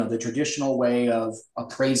the traditional way of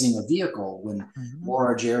appraising a vehicle, when Mhm.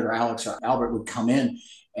 Laura, Jared, or Alex or Albert would come in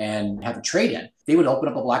and have a trade-in, they would open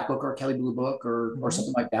up a black book or a Kelly Blue book or Mhm.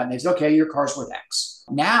 something like that, and they say, okay, your car's worth X.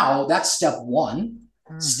 Now that's step one.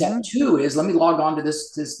 Step Mhm. two is, let me log on to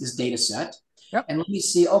this data set, Yep. and let me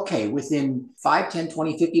see, okay, within 5, 10,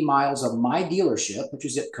 20, 50 miles of my dealership, put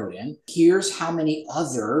your zip code in, here's how many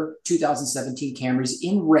other 2017 Camrys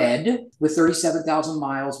in red with 37,000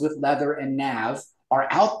 miles with leather and nav are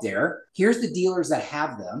out there. Here's the dealers that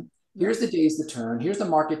have them. Yep. Here's the days to turn. Here's the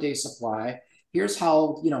market day supply. Here's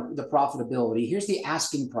how, the profitability. Here's the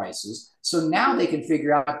asking prices. So now they can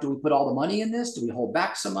figure out, do we put all the money in this? Do we hold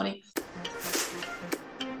back some money?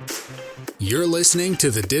 You're listening to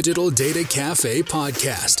the Digital Data Cafe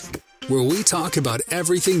podcast, where we talk about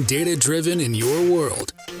everything data-driven in your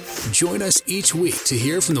world. Join us each week to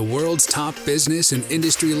hear from the world's top business and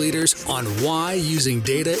industry leaders on why using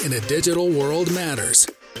data in a digital world matters.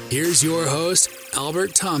 Here's your host,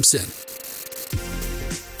 Albert Thompson.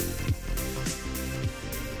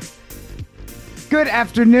 Good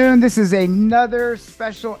afternoon. This is another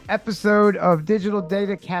special episode of Digital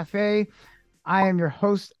Data Cafe. I am your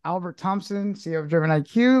host, Albert Thompson, CEO of Driven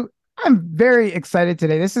IQ. I'm very excited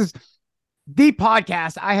today. This is the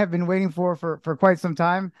podcast I have been waiting for quite some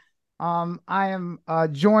time. I am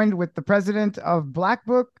joined with the president of Black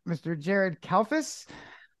Book, Mr. Jared Kalfus,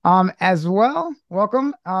 as well.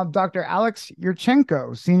 Welcome, Dr. Alex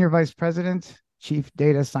Yurchenko, Senior Vice President, Chief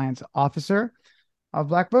Data Science Officer of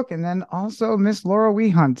Black Book, and then also Miss Laura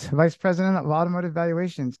Wehunt, Vice President of Automotive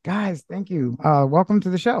Valuations. Guys, thank you. Welcome to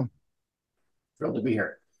the show. Thrilled to be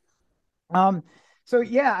here. Um, so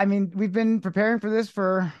yeah, I mean, we've been preparing for this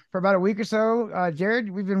for about a week or so. Jared,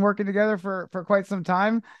 we've been working together for quite some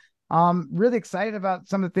time. Really excited about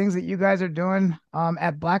some of the things that you guys are doing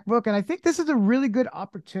at Black Book, and I think this is a really good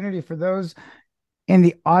opportunity for those in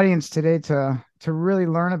the audience today to really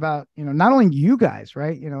learn about, not only you guys,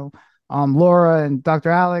 right? Laura and Dr.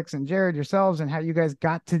 Alex and Jared yourselves, and how you guys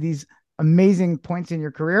got to these amazing points in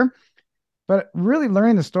your career, but really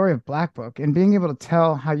learning the story of Black Book and being able to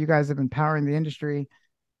tell how you guys have been powering the industry,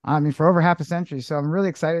 I mean, for over half a century. So I'm really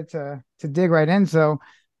excited to dig right in. So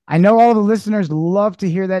I know all the listeners love to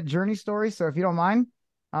hear that journey story. So if you don't mind,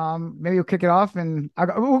 maybe we'll kick it off, and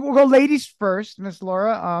we'll go ladies first, Miss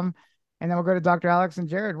Laura, and then we'll go to Dr. Alex and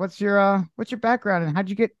Jared. What's your background, and how did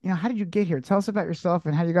you get here? Tell us about yourself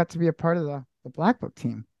and how you got to be a part of the Black Book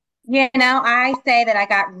team. I say that I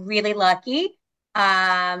got really lucky.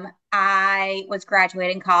 I was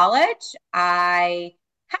graduating college. I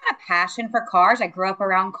had a passion for cars. I grew up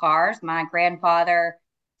around cars. My grandfather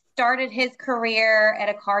started his career at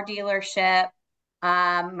a car dealership.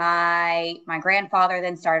 My grandfather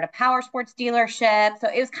then started a power sports dealership. So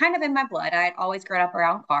it was kind of in my blood. I'd always grown up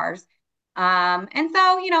around cars. I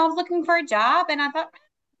was looking for a job, and I thought,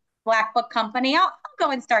 Black Book Company, I'll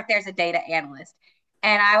go and start there as a data analyst.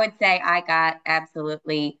 And I would say I got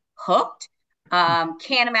absolutely hooked.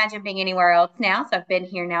 Can't imagine being anywhere else now. So I've been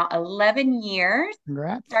here now 11 years.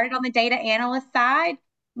 Congrats. Started on the data analyst side,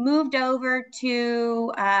 moved over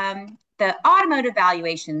to the automotive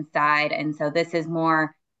valuation side. And so this is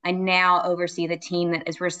more, I now oversee the team that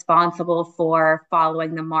is responsible for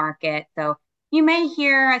following the market. So you may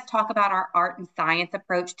hear us talk about our art and science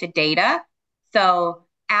approach to data. So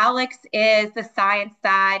Alex is the science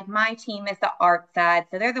side. My team is the art side.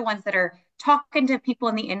 So they're the ones that are talking to people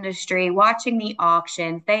in the industry, watching the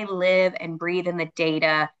auctions. They live and breathe in the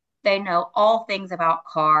data. They know all things about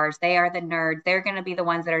cars. They are the nerds. They're going to be the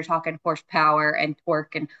ones that are talking horsepower and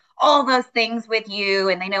torque and all those things with you.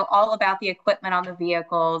 And they know all about the equipment on the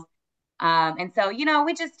vehicles. It's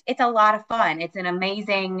a lot of fun. It's an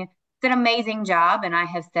amazing job. And I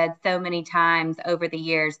have said so many times over the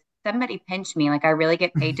years, somebody pinch me. Like, I really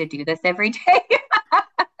get paid to do this every day.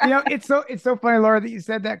 It's so funny, Laura, that you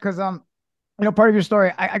said that, because part of your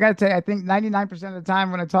story, I got to tell you, I think 99% of the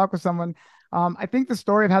time when I talk with someone, I think the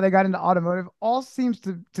story of how they got into automotive all seems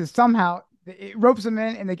to somehow, it ropes them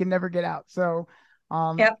in and they can never get out. So,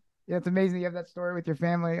 Yep. yeah, it's amazing you have that story with your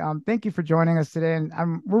family. Thank you for joining us today,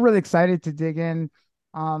 and we're really excited to dig in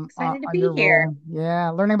Excited to on be your here. role. Yeah,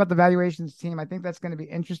 learning about the valuations team. I think that's going to be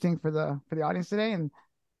interesting for the audience today, and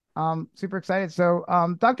super excited. So,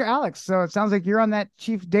 Dr. Alex, so it sounds like you're on that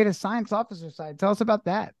chief data science officer side. Tell us about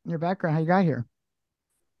that, your background, how you got here.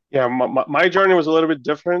 Yeah, my journey was a little bit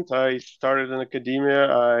different. I started in academia.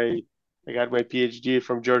 I got my PhD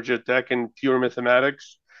from Georgia Tech in pure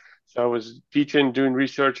mathematics. So I was teaching, doing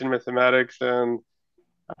research in mathematics, and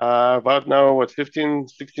about now, 15,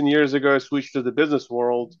 16 years ago, I switched to the business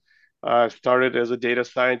world. I started as a data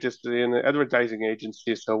scientist in an advertising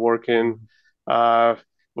agency, so working uh,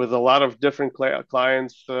 with a lot of different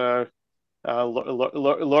clients,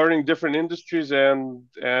 learning different industries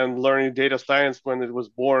and learning data science when it was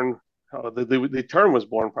born. The term was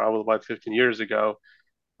born probably about 15 years ago.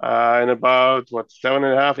 And about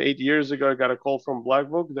 7.5, 8 years ago, I got a call from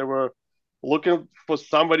Blackbook. They were looking for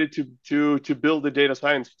somebody to build a data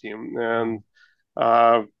science team, and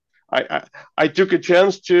uh, I took a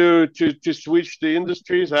chance to switch the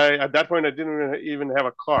industries. At that point I didn't even have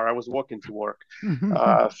a car. I was walking to work.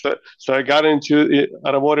 So I got into the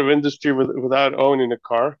automotive industry without owning a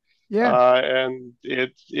car. Yeah. And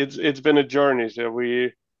it's been a journey. So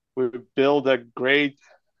we built a great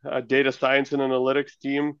data science and analytics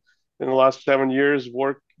team in the last 7 years,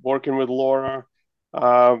 working with Laura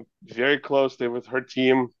very closely with her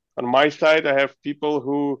team. On my side, I have people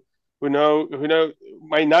who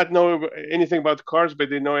might not know anything about cars, but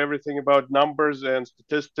they know everything about numbers and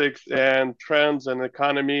statistics and trends and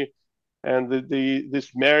economy, and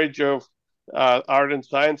this marriage of art and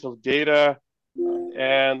science, of data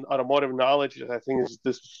and automotive knowledge, I think is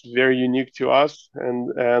this is very unique to us,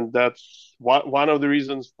 and that's one of the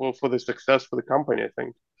reasons for the success for the company, I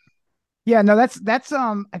think. Yeah, no, that's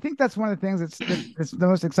I think that's one of the things that's the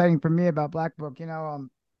most exciting for me about Black Book.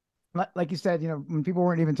 Like you said, when people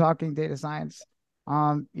weren't even talking data science,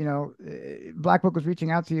 Black Book was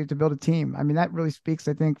reaching out to you to build a team. I mean, that really speaks,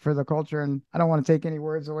 I think, for the culture. And I don't want to take any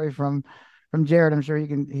words away from Jared. I'm sure he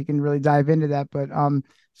can really dive into that. But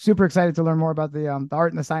super excited to learn more about the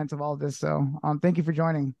art and the science of all of this. So thank you for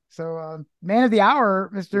joining. So man of the hour,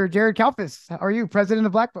 Mr. Jared Kalfus, how are you, president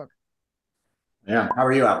of Black Book? Yeah, how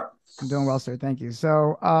are you, Albert? I'm doing well, sir. Thank you.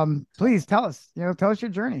 So please tell us your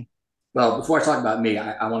journey. Well, before I talk about me,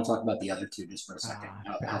 I want to talk about the other two just for a second.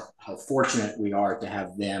 How fortunate we are to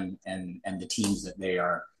have them and the teams that they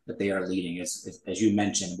are leading. As you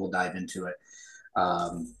mentioned, we'll dive into it.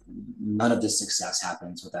 None of this success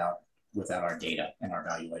happens without our data and our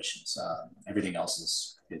valuations. Everything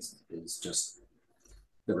else is just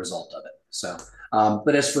the result of it. So,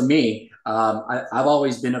 but as for me, I've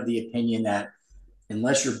always been of the opinion that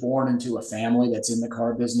unless you're born into a family that's in the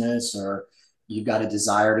car business, or you've got a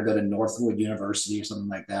desire to go to Northwood University or something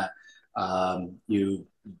like that,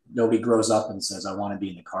 nobody grows up and says, I want to be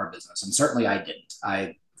in the car business. And certainly I didn't.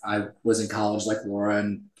 I was in college like Laura,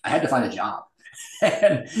 and I had to find a job.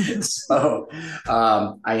 And so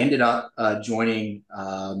I ended up joining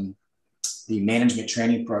the management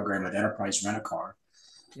training program at Enterprise Rent-A-Car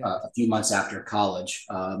a few months after college,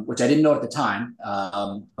 which I didn't know at the time,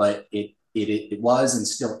 but it was and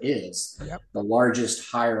still is the largest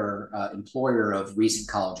employer of recent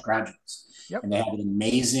college graduates. And they have an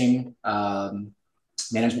amazing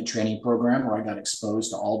management training program where I got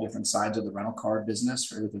exposed to all different sides of the rental car business,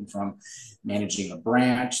 for everything from managing a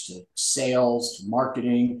branch to sales to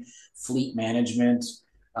marketing, fleet management.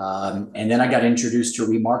 And then I got introduced to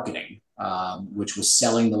remarketing, which was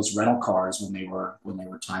selling those rental cars when they were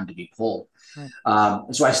time to be pulled. Right.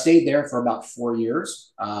 So I stayed there for about 4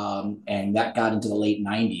 years, and that got into the late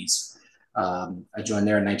 90s. I joined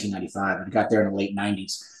there in 1995 and got there in the late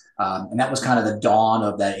 90s. And that was kind of the dawn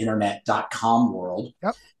of that internet.com world.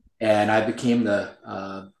 And I became the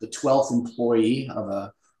 12th employee of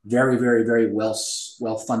a very, very, very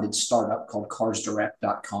well-funded startup called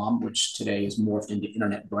carsdirect.com, which today is morphed into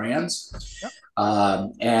Internet Brands.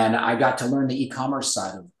 And I got to learn the e-commerce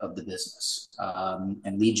side of the business,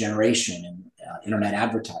 and lead generation and internet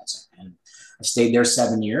advertising. And I stayed there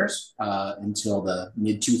 7 years until the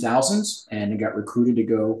mid 2000s, and got recruited to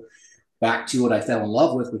go back to what I fell in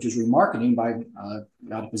love with, which is remarketing.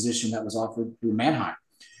 Got a position that was offered through Manheim,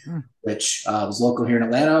 which was local here in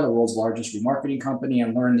Atlanta, the world's largest remarketing company,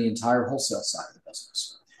 and learned the entire wholesale side of the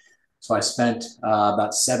business. So I spent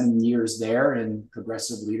about 7 years there in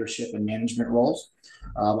progressive leadership and management roles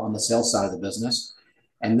on the sales side of the business,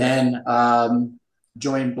 and then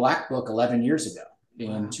joined Black Book 11 years ago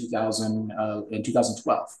in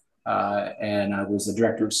 2012. And I was the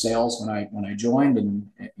director of sales when I joined, and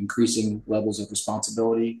increasing levels of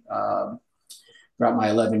responsibility throughout my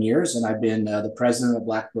 11 years. And I've been the president of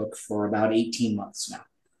Black Book for about 18 months now.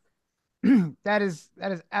 That is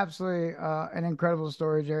absolutely an incredible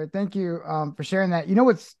story, Jared. Thank you for sharing that.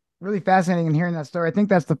 What's really fascinating in hearing that story, I think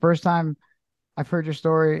that's the first time I've heard your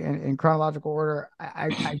story in chronological order.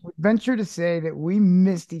 I would venture to say that we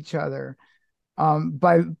missed each other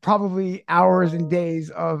by probably hours and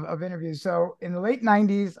days of interviews. So in the late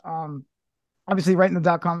 90s, obviously right in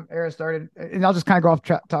the .com era started, and I'll just kind of go off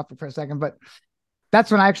topic for a second, but that's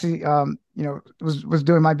when I actually, was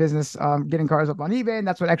doing my business, getting cars up on eBay. And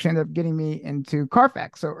that's what actually ended up getting me into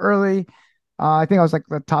Carfax. So early I think I was like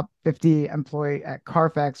the top 50 employee at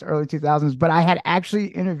Carfax early 2000s, but I had actually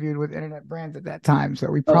interviewed with Internet Brands at that time.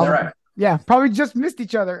 So we Oh, is that probably, right? yeah, probably just missed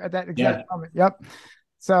each other at that Yeah, exact moment. Yep.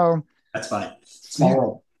 So, that's funny. Small yeah.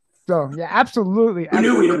 world. So yeah, absolutely. Who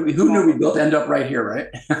knew we'd both end up right here, right?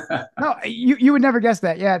 No, you would never guess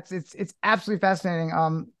that. Yeah, it's absolutely fascinating.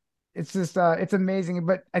 It's just it's amazing.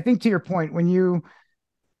 But I think to your point, when you're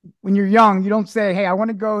young, you don't say, "Hey, I want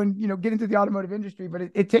to go and get into the automotive industry," but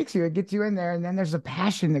it takes you, it gets you in there, and then there's a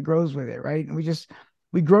passion that grows with it, right? And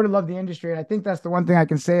we grow to love the industry, and I think that's the one thing I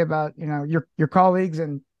can say about your colleagues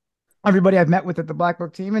and everybody I've met with at the Black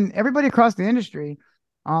Book team and everybody across the industry.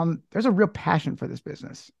 There's a real passion for this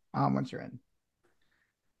business once you're in.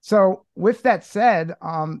 So with that said,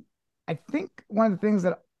 I think one of the things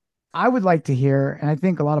that I would like to hear, and I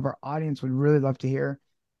think a lot of our audience would really love to hear,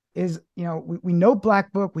 is we know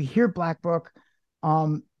Black Book, we hear Black Book.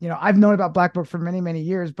 I've known about Black Book for many, many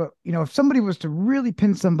years, but if somebody was to really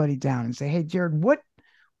pin somebody down and say, "Hey, Jared, what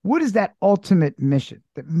is that ultimate mission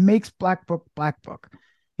that makes Black Book Black Book?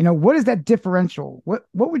 What is that differential? What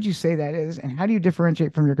would you say that is, and how do you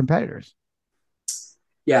differentiate from your competitors?"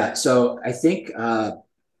 Yeah, so I think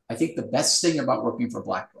the best thing about working for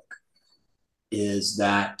Black Book is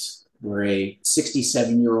that we're a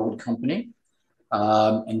 67-year-old company,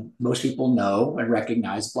 and most people know and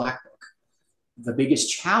recognize Black Book. The biggest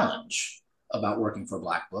challenge about working for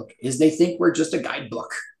Black Book is they think we're just a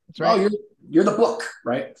guidebook. That's right. Oh, you're the book,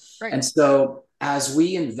 right? Right. And so as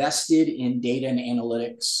we invested in data and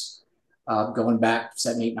analytics, going back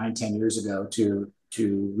 7, 8, 9, 10 years ago to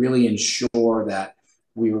really ensure that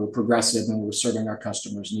we were progressive and we were serving our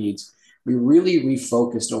customers' needs, we really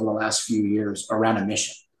refocused over the last few years around a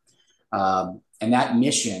mission. And that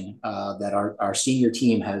mission that our senior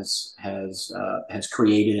team has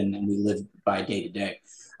created and we live by day to day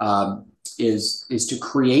is to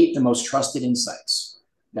create the most trusted insights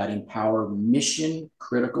that empower mission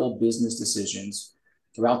critical business decisions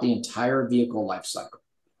throughout the entire vehicle lifecycle,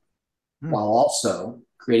 while also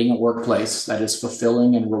creating a workplace that is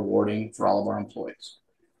fulfilling and rewarding for all of our employees.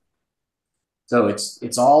 So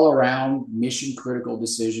it's all around mission critical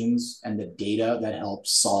decisions and the data that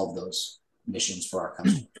helps solve those missions for our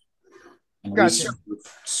customers. And we serve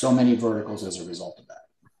so many verticals as a result of that.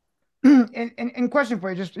 And question for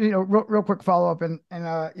you, just real quick follow up, and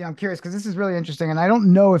I'm curious because this is really interesting, and I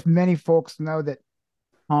don't know if many folks know that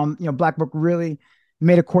Black Book really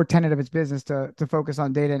made a core tenet of its business to focus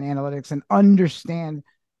on data and analytics and understand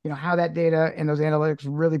how that data and those analytics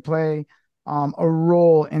really play a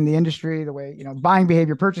role in the industry, the way buying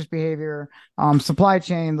behavior, purchase behavior, supply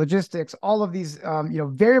chain, logistics, all of these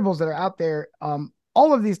variables that are out there.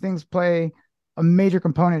 All of these things play a major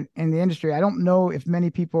component in the industry. I don't know if many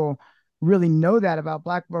people really know that about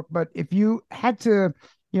Black Book, but if you had to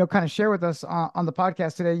kind of share with us on the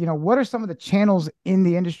podcast today, what are some of the channels in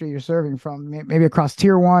the industry you're serving from, maybe across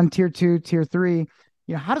tier 1, tier 2, tier 3?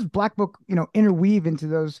 How does Black Book interweave into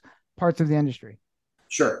those parts of the industry?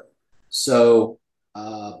 Sure. So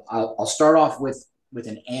I'll start off with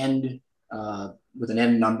an end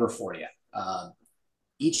number for you.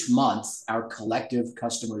 Each month, our collective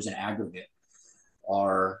customers in aggregate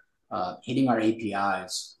are hitting our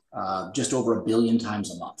APIs just over 1 billion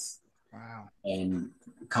times a month. Wow. And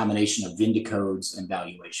a combination of VIN codes and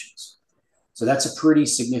valuations. So that's a pretty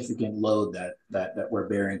significant load that we're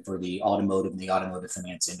bearing for the automotive and the automotive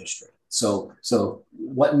finance industry. So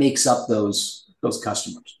what makes up those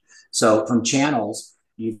customers? So from channels,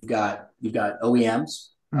 you've got OEMs,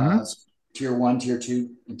 tier 1, tier 2,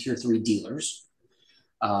 and tier 3 dealers.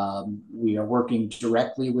 We are working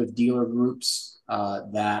directly with dealer groups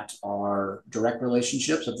that are direct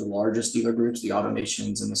relationships of the largest dealer groups, the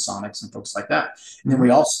Automations and the Sonics and folks like that. And then we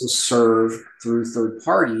also serve through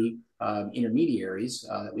third-party intermediaries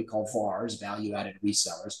that we call VARs, value-added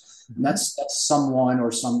resellers. And that's someone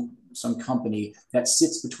or some company that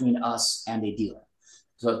sits between us and a dealer.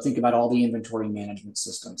 So think about all the inventory management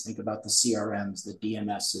systems. Think about the CRMs, the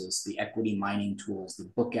DMSs, the equity mining tools,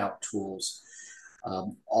 the bookout tools,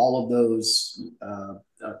 all of those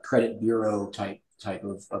credit bureau type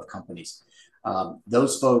of companies.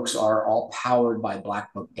 Those folks are all powered by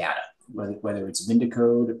Black Book data, whether it's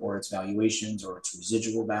Vindicode or it's valuations or it's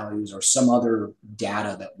residual values or some other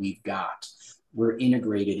data that we've got. We're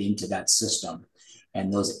integrated into that system,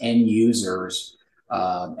 and those end users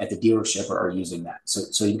at the dealership are using that.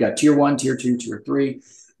 So you've got tier 1, tier 2, tier 3.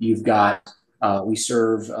 You've got we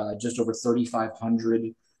serve just over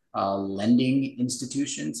 3,500 lending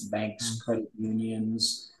institutions, banks, credit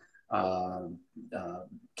unions,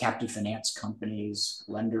 captive finance companies,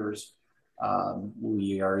 lenders.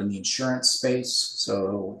 We are in the insurance space.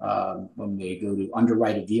 So when they go to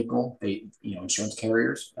underwrite a vehicle, insurance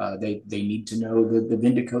carriers, they need to know the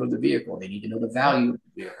VIN code of the vehicle. They need to know the value of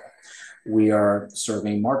the vehicle. We are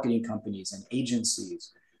serving marketing companies and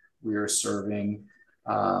agencies. We are serving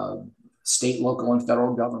state, local, and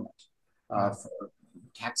federal government for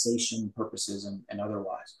taxation purposes and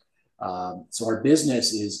otherwise. So our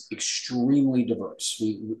business is extremely diverse.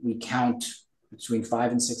 We count between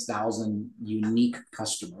 5,000 and 6,000 unique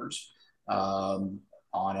customers on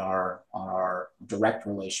our direct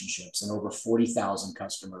relationships, and over 40,000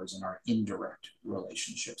 customers in our indirect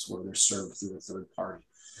relationships where they're served through a third party.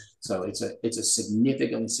 So it's a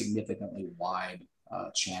significantly wide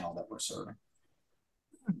channel that we're serving.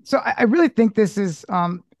 So I really think this is,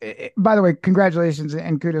 by the way, congratulations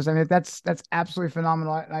and kudos. I mean, that's absolutely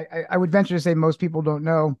phenomenal. I would venture to say most people don't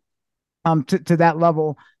know to that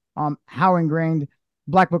level how ingrained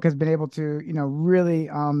Black Book has been able to, really,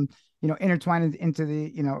 intertwine into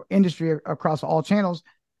the, industry across all channels.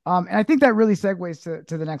 And I think that really segues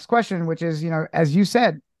to the next question, which is, as you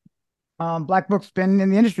said, Black Book's been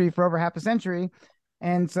in the industry for over half a century.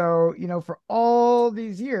 And so, for all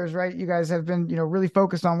these years, right, you guys have been, really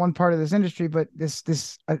focused on one part of this industry, but this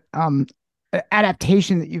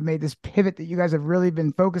adaptation that you've made, this pivot that you guys have really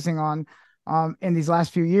been focusing on in these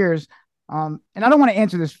last few years. And I don't want to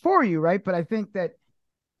answer this for you, right? But I think that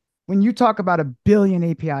when you talk about 1 billion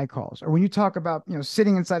API calls, or when you talk about,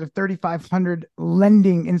 sitting inside of 3,500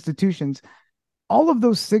 lending institutions, all of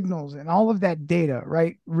those signals and all of that data,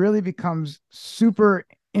 right, really becomes super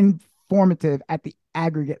informative at the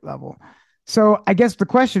aggregate level. So I guess the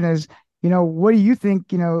question is, what do you think,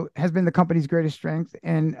 has been the company's greatest strength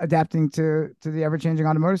in adapting to the ever-changing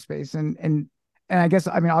automotive space? And I guess,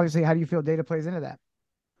 I mean, obviously, how do you feel data plays into that?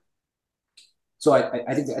 So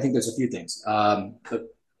I think there's a few things.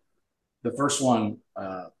 The first one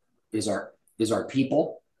is our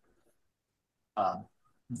people.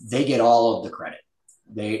 They get all of the credit.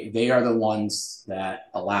 They are the ones that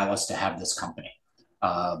allow us to have this company.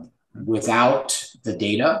 Without the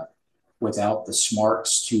data, without the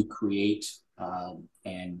smarts to create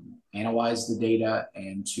and analyze the data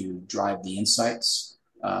and to drive the insights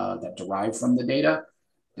that derive from the data,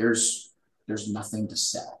 there's nothing to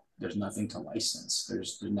sell. There's nothing to license.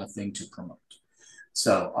 There's nothing to promote.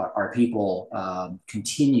 So our people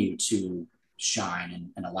continue to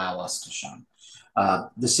shine and allow us to shine.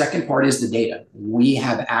 The second part is the data. We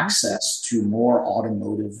have access to more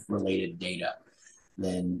automotive related data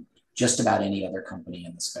than just about any other company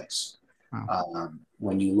in the space. Wow.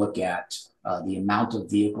 When you look at the amount of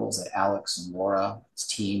vehicles that Alex and Laura's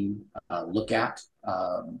team look at,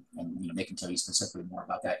 and they can tell you specifically more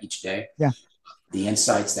about that each day. Yeah. The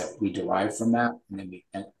insights that we derive from that, and then we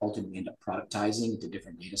ultimately end up productizing into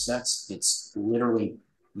different data sets, it's literally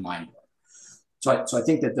mind-blowing. So I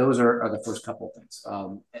think that those are the first couple of things.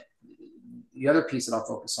 The other piece that I'll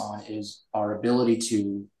focus on is our ability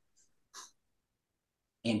to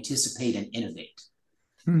anticipate and innovate.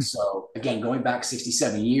 So again, going back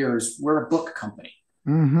 67 years, we're a book company.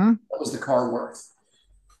 Mm-hmm. What was the car worth?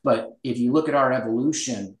 But if you look at our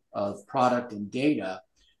evolution of product and data,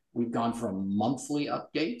 we've gone from monthly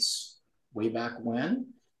updates way back when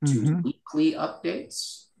to weekly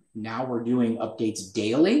updates. Now we're doing updates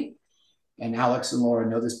daily. And Alex and Laura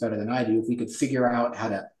know this better than I do. If we could figure out how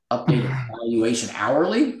to update a valuation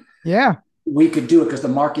hourly, yeah, we could do it because the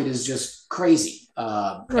market is just crazy.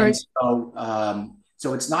 Right. And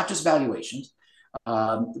so it's not just valuations,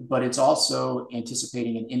 but it's also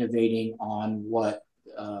anticipating and innovating on what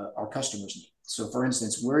our customers need. So for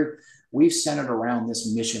instance, we've centered around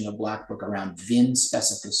this mission of Black Book around VIN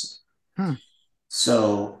specificity.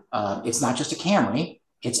 So it's not just a Camry,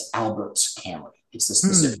 it's Albert's Camry. It's the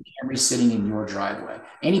specific Camry sitting in your driveway.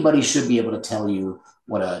 Anybody should be able to tell you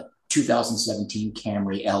what a 2017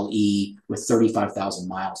 Camry LE with 35,000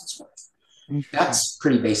 miles is worth. That's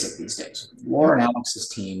pretty basic these days. Laura and Alex's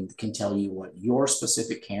team can tell you what your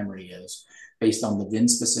specific Camry is based on the VIN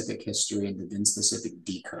specific history and the VIN specific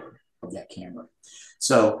decode of that Camry.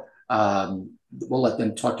 So we'll let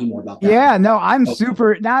them talk to you more about that. Yeah, no, I'm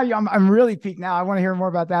super now. I'm really peaked now. I want to hear more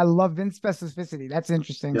about that. I love VIN specificity. That's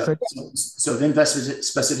interesting. Yeah. So VIN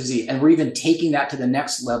specificity, and we're even taking that to the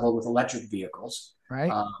next level with electric vehicles,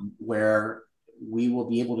 right? Where we will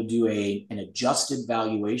be able to do an adjusted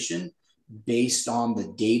valuation based on the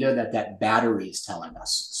data that battery is telling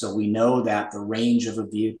us. So we know that the range of a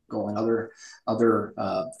vehicle and other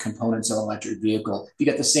components of an electric vehicle, if you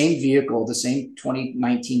get the same vehicle, the same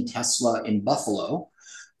 2019 Tesla in Buffalo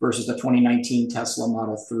versus the 2019 Tesla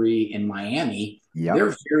Model 3 in Miami,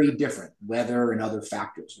 they're very different, weather and other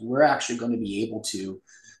factors. We're actually going to be able to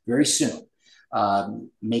very soon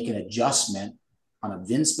make an adjustment on a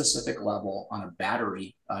VIN-specific level on a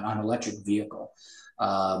battery, on an electric vehicle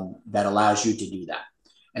that allows you to do that.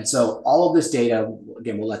 And so all of this data,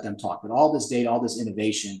 again, we'll let them talk, but all this data, all this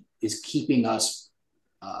innovation is keeping us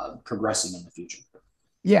progressing in the future.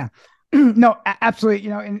 Yeah. No,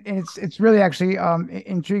 absolutely. And it's really actually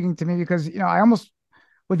intriguing to me because, I almost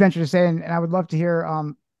would venture to say, and I would love to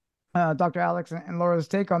hear Dr. Alex and Laura's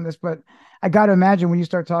take on this, but I got to imagine when you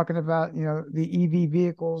start talking about, the EV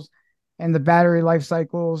vehicles and the battery life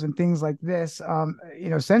cycles and things like this,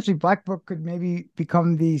 essentially Black Book could maybe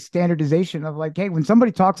become the standardization of like, hey, when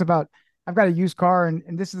somebody talks about, I've got a used car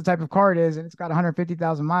and this is the type of car it is, and it's got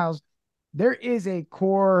 150,000 miles, there is a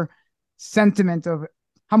core sentiment of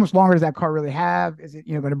how much longer does that car really have? Is it,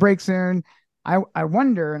 going to break soon? I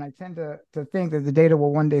wonder, and I tend to think that the data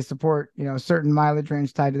will one day support, a certain mileage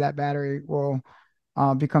range tied to that battery will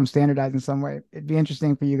become standardized in some way. It'd be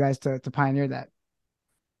interesting for you guys to pioneer that.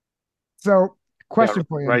 So, question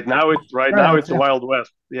for you. Right now it's a Wild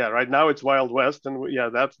West. Yeah, right now it's Wild West, and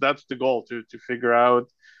that's the goal to figure out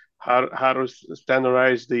how to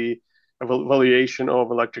standardize the evaluation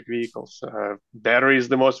of electric vehicles. Battery is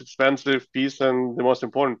the most expensive piece and the most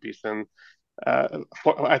important piece, and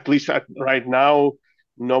at least right now,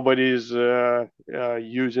 nobody's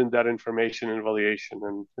using that information in evaluation,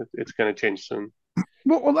 and it's going to change soon.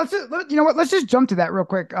 Well, let's just jump to that real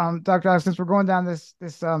quick, Dr. Alex, since we're going down this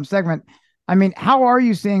segment. I mean, how are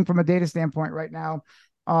you seeing from a data standpoint right now,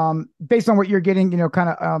 based on what you're getting, kind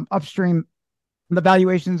of upstream, the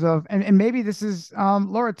valuations of, and maybe this is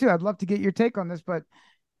Laura too. I'd love to get your take on this, but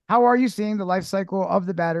how are you seeing the life cycle of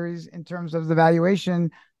the batteries in terms of the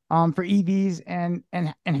valuation for EVs, and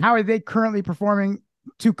how are they currently performing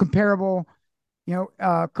to comparable,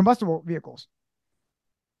 combustible vehicles?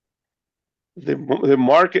 The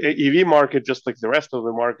EV market, just like the rest of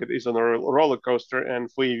the market, is on a roller coaster,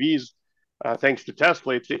 and for EVs, thanks to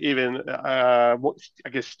Tesla, it's even I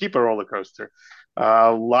guess steeper roller coaster.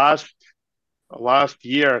 Last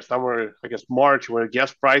year, somewhere I guess March, where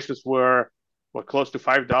gas prices were close to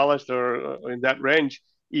 $5 or in that range,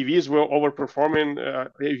 EVs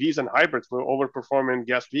and hybrids were overperforming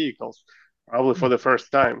gas vehicles, probably for the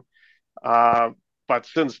first time. But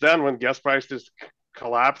since then, when gas prices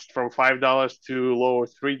collapsed from $5 to low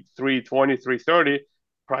 $3.20, $3.30,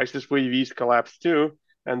 prices for EVs collapsed too.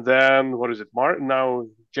 And then now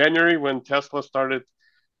January, when Tesla started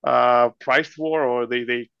price war, or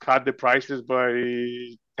they cut the prices by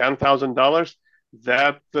 $10,000,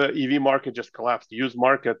 that EV market just collapsed. The used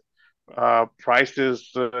market prices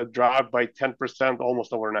dropped by 10%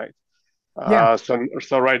 almost overnight.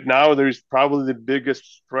 So right now there's probably the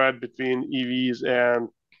biggest spread between EVs and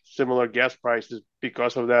similar gas prices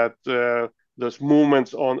because of that those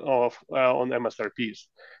movements on MSRPs.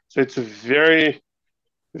 So it's a very,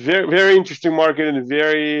 very, very interesting market and a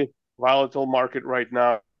very volatile market right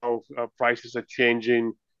now. Prices are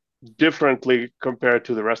changing differently compared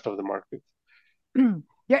to the rest of the market.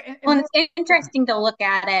 Well, it's interesting to look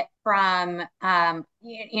at it from the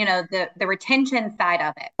retention side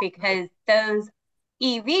of it, because those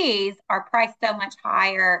EVs are priced so much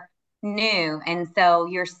higher new, and so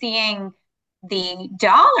you're seeing the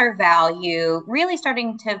dollar value really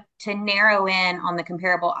starting to narrow in on the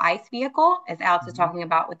comparable ICE vehicle, as Alex is talking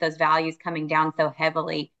about, with those values coming down so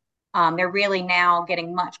heavily. They're really now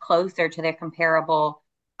getting much closer to their comparable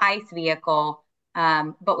ICE vehicle.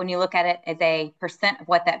 But when you look at it as a percent of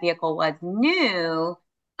what that vehicle was new,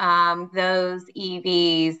 those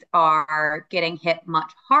EVs are getting hit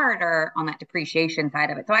much harder on that depreciation side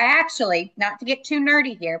of it. So I actually, not to get too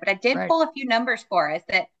nerdy here, but I did pull a few numbers for us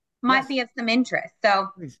that might be of some interest. So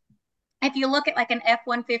if you look at like an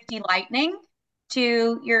F-150 Lightning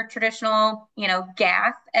to your traditional,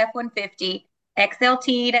 gas F-150,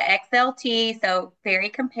 XLT to XLT, so very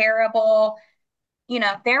comparable,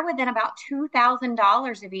 they're within about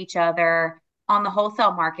 $2,000 of each other on the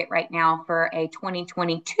wholesale market right now for a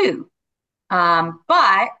 2022.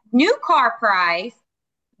 But new car price,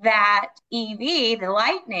 that EV, the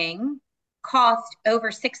Lightning, cost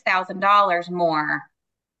over $6,000 more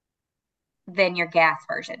than your gas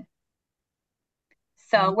version.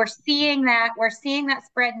 So we're seeing that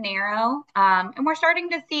spread narrow, and we're starting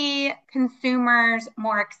to see consumers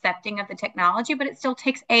more accepting of the technology, but it still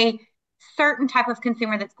takes a certain type of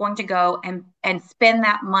consumer that's going to go and spend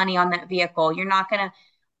that money on that vehicle. You're not going to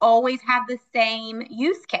always have the same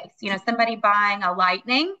use case. Somebody buying a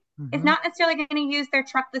Lightning is not necessarily going to use their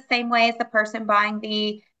truck the same way as the person buying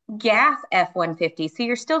the gas F-150. So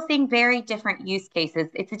you're still seeing very different use cases.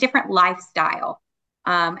 It's a different lifestyle.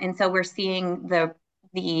 And so we're seeing the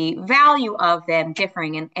value of them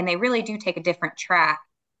differing, and they really do take a different track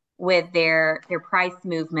with their price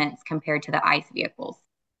movements compared to the ICE vehicles.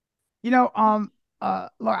 Laura,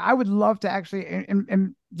 I would love to actually,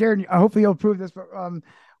 and Jared, hopefully you'll approve this, but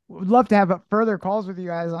would love to have further calls with you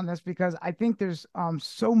guys on this, because I think there's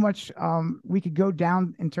so much we could go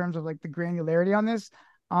down in terms of like the granularity on this.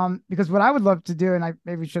 Because what I would love to do, and I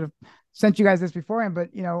maybe should have sent you guys this beforehand, but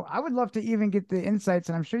I would love to even get the insights,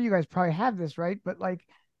 and I'm sure you guys probably have this, right? But like,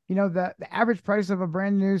 the average price of a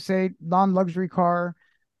brand new, say, non-luxury car,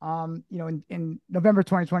 in November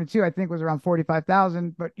 2022, I think was around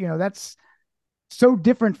 45,000, but that's so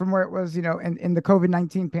different from where it was, in the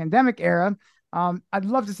COVID-19 pandemic era. I'd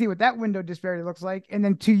love to see what that window disparity looks like. And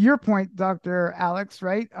then to your point, Dr. Alex,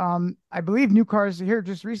 right? I believe new cars here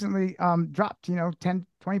just recently dropped, 10,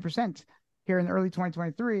 20% here in early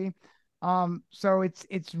 2023. So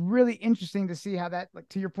it's really interesting to see how that, like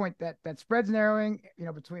to your point, that spread's narrowing,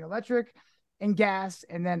 between electric and gas,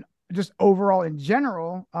 and then just overall in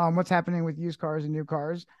general, what's happening with used cars and new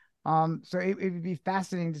cars. So it would be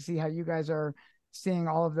fascinating to see how you guys are seeing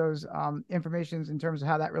all of those informations in terms of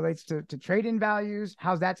how that relates to trade-in values,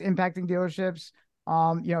 how that's impacting dealerships.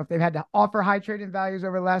 If they've had to offer high trade-in values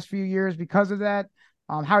over the last few years because of that,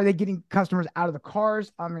 how are they getting customers out of the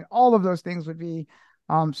cars? I mean, all of those things would be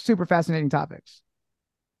super fascinating topics.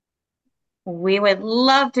 We would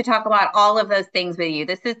love to talk about all of those things with you.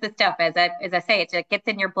 This is the stuff, as I say, it gets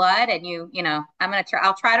in your blood, and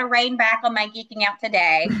I'll try to rein back on my geeking out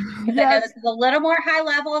today, because I know this is a little more high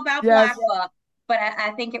level about Black Book, but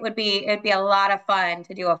I think it'd be a lot of fun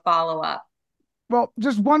to do a follow up. Well,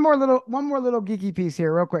 just one more little geeky piece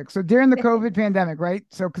here, real quick. So during the COVID pandemic, right?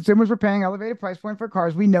 So consumers were paying elevated price point for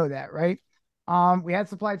cars. We know that, right? We had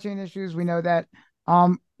supply chain issues. We know that.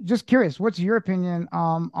 Just curious, what's your opinion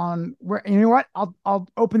on where? You know what? I'll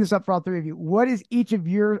open this up for all three of you. What is each of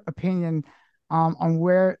your opinion on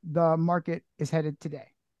where the market is headed today?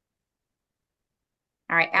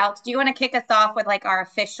 All right, Alex, do you want to kick us off with like our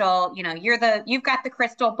official? You've got the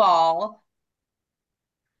crystal ball.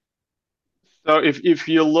 So if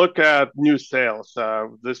you look at new sales,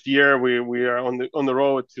 this year we are on the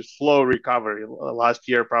road to slow recovery. Last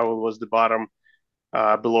year probably was the bottom,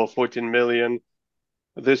 below 14 million.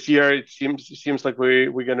 This year it seems like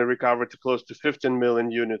we're going to recover to close to 15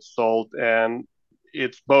 million units sold, and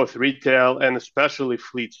it's both retail and especially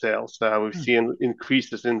fleet sales. We've seen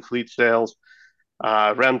increases in fleet sales.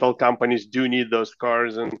 Rental companies do need those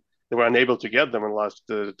cars, and they were unable to get them in the last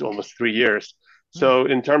almost 3 years. So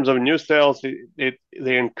in terms of new sales,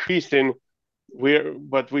 they're increasing.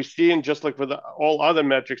 But we're seeing, just like with all other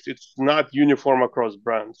metrics, it's not uniform across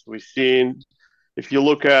brands. We're seeing, if you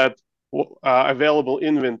look at available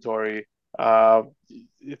inventory,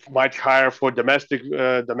 it's much higher for domestic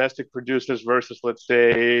producers versus, let's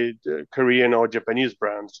say, Korean or Japanese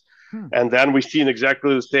brands. And then we're seeing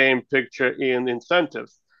exactly the same picture in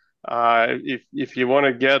incentives. If you want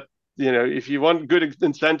to get, if you want good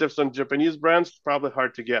incentives on Japanese brands, it's probably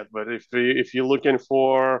hard to get. But if you're looking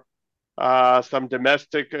for some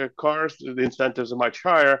domestic cars, the incentives are much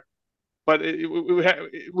higher. But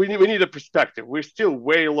we need a perspective. We're still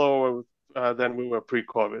way lower than we were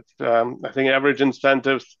pre-COVID. I think average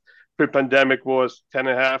incentives pre-pandemic was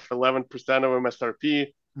 10.5, 11% of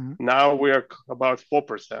MSRP. Now we're about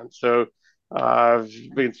 4%. So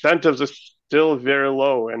the incentives are still very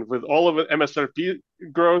low. And with all of the MSRP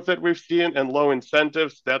growth that we've seen and low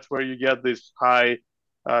incentives, that's where you get these high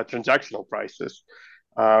transactional prices.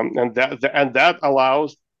 And that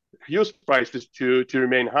allows used prices to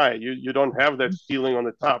remain high. You don't have that ceiling on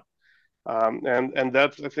the top. And I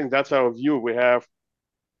think that's our view. We have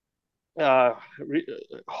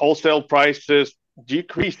wholesale prices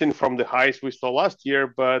decreasing from the highs we saw last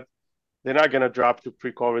year, but they're not going to drop to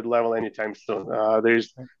pre-COVID level anytime soon.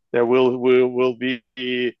 There will be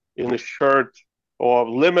in a short or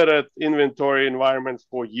limited inventory environment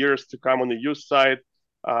for years to come on the used side.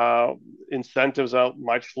 Incentives are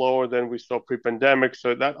much lower than we saw pre-pandemic,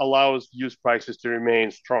 so that allows used prices to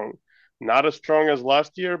remain strong. Not as strong as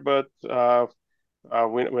last year, but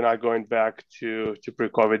we're not going back to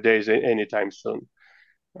pre-COVID days anytime soon.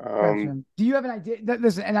 Gotcha. Do you have an idea?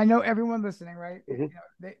 Listen, and I know everyone listening, right?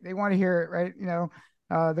 They want to hear it, right?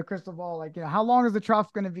 The crystal ball, like, how long is the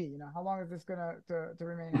trough going to be? How long is this going to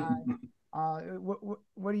remain high?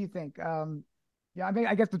 What do you think? Yeah, I mean,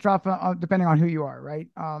 I guess the trough, depending on who you are, right?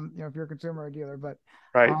 If you're a consumer or a dealer, but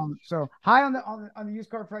right. So high on the used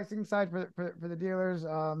car pricing side for the dealers.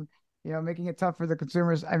 making it tough for the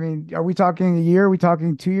consumers. I mean, are we talking a year? Are we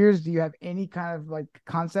talking 2 years? Do you have any kind of like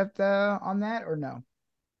concept on that or no?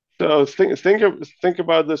 So think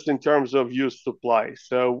about this in terms of used supply.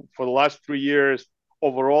 So for the last 3 years,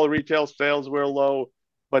 overall retail sales were low,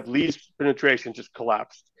 but lease penetration just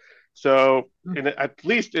collapsed. So at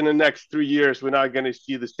least in the next 3 years, we're not going to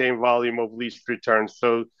see the same volume of lease returns.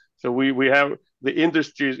 So we have the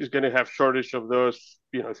industry is going to have shortage of those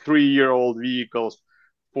 3-year-old vehicles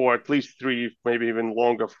for at least three, maybe even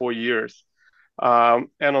longer, 4 years. And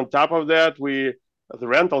on top of that, the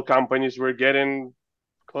rental companies were getting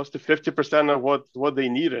close to 50% of what they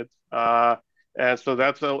needed. And so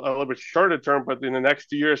that's a little bit shorter term, but in the next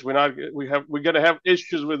 2 years, we're gonna have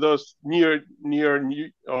issues with those new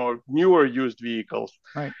or newer used vehicles.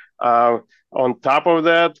 Right. On top of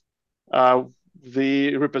that,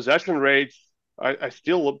 the repossession rates are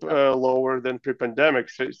still lower than pre-pandemic.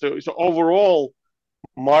 So overall,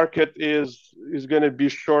 market is going to be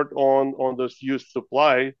short on those used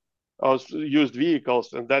supply of used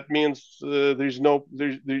vehicles, and that means the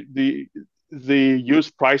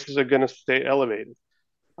used prices are going to stay elevated.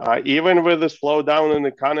 Even with the slowdown in the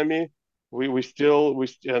economy, we still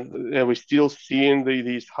seeing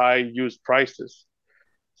these high used prices.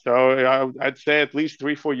 So I'd say at least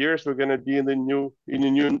 3-4 years we're going to be in the new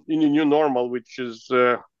normal, which is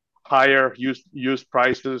higher used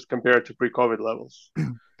prices compared to pre-COVID levels.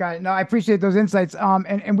 Got it. No, I appreciate those insights.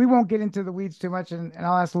 And we won't get into the weeds too much, and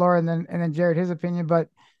I'll ask Laura and then Jared his opinion. But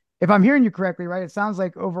if I'm hearing you correctly, right, it sounds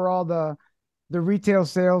like overall the retail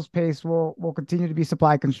sales pace will continue to be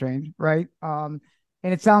supply constrained, right? And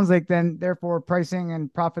it sounds like then therefore pricing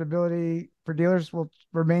and profitability for dealers will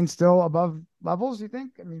remain still above levels. You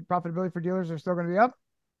think? I mean, profitability for dealers are still going to be up.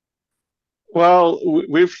 Well,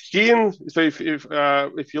 we've seen, so if you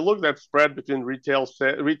look at that spread between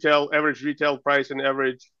average retail price and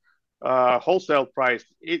average wholesale price,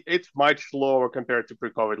 it's much lower compared to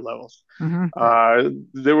pre-COVID levels.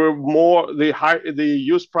 There were more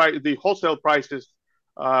the wholesale prices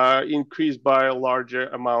increased by a larger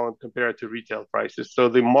amount compared to retail prices. So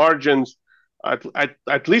the margins,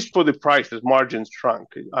 at least for the prices, margins shrunk.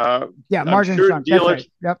 Margins shrunk. That's right.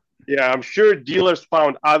 Yep. Yeah, I'm sure dealers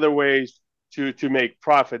found other ways to make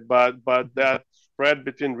profit, but that spread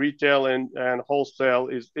between retail and wholesale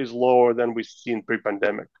is lower than we've seen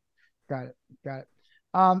pre-pandemic. Got it.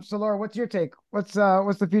 So Laura, what's your take? What's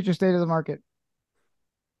the future state of the market?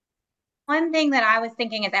 One thing that I was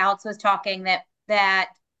thinking as Alex was talking that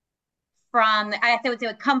from, I thought it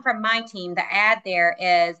would come from my team, the ad there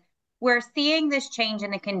is, we're seeing this change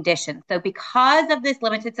in the conditions. So because of this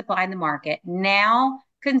limited supply in the market, now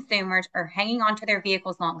consumers are hanging on to their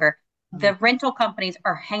vehicles longer. The rental companies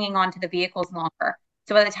are hanging on to the vehicles longer.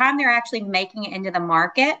 So by the time they're actually making it into the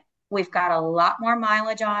market, we've got a lot more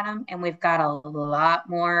mileage on them, and we've got a lot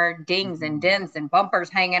more dings and dents and bumpers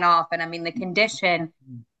hanging off. And I mean, the condition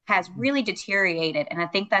has really deteriorated. And I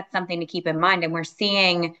think that's something to keep in mind. And we're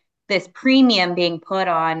seeing this premium being put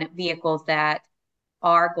on vehicles that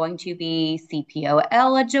are going to be CPO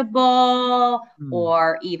eligible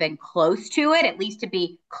or even close to it, at least to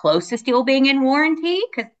be close to still being in warranty,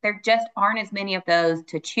 because there just aren't as many of those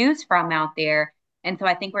to choose from out there. And so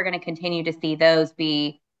I think we're going to continue to see those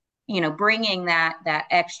be, bringing that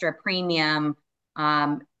extra premium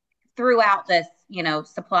throughout this,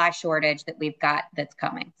 supply shortage that we've got that's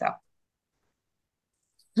coming. So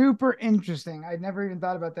super interesting. I'd never even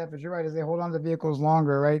thought about that, but you're right. As they hold on to vehicles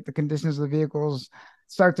longer, right, the conditions of the vehicles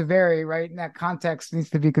start to vary, right? And that context needs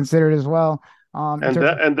to be considered as well.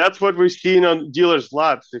 And that's what we've seen on dealers'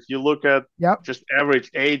 lots. If you look at just average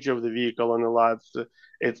age of the vehicle on the lots,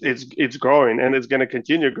 it's growing, and it's going to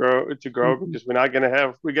continue to grow because we're going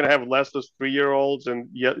to have less of 3-year-olds and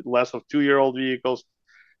yet less of 2-year-old vehicles.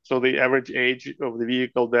 So the average age of the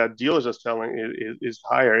vehicle that dealers are selling is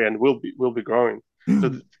higher and will be growing.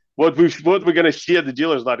 So what we're going to see at the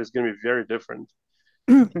dealers' lot is going to be very different.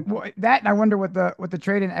 Well, that, and I wonder what the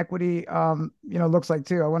trade-in equity looks like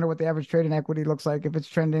too. I wonder what the average trade-in equity looks like, if it's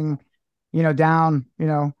trending down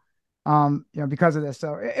because of this.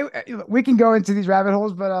 So we can go into these rabbit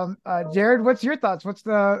holes, but Jared, what's your thoughts? What's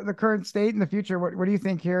the current state and the future? What do you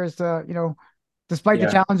think here is despite the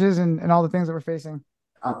challenges and all the things that we're facing?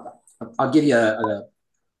 I'll give you a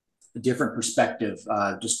different perspective,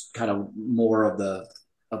 just kind of more of the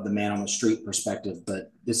man on the street perspective,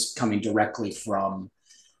 but this coming directly from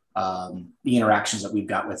the interactions that we've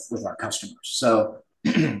got with our customers. So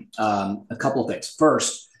a couple of things.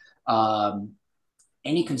 First,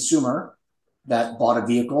 any consumer that bought a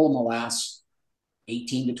vehicle in the last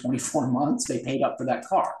 18 to 24 months, they paid up for that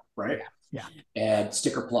car, right? Yeah. and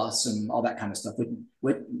Sticker Plus and all that kind of stuff,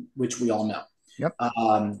 which we all know. Yep.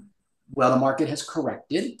 Well, the market has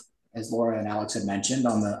corrected, as Laura and Alex had mentioned,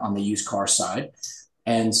 on the used car side.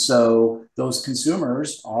 And so those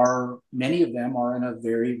consumers many of them are in a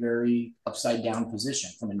very, very upside down position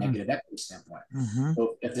from a negative equity standpoint. Mm-hmm.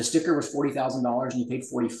 So if the sticker was $40,000 and you paid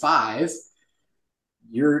 45,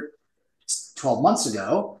 you're 12 months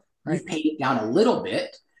ago, right. You've paid it down a little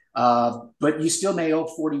bit, but you still may owe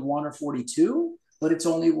 41 or 42, but it's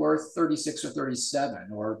only worth 36 or 37,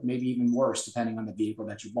 or maybe even worse, depending on the vehicle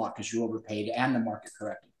that you bought, because you overpaid and the market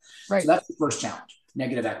corrected. Right. So that's the first challenge,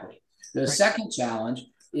 negative equity. The second challenge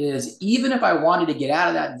is, even if I wanted to get out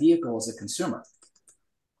of that vehicle as a consumer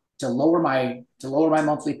to lower my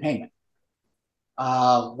monthly payment,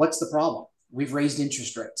 what's the problem? We've raised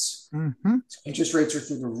interest rates. Mm-hmm. So interest rates are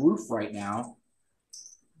through the roof right now.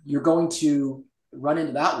 You're going to run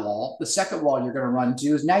into that wall. The second wall you're going to run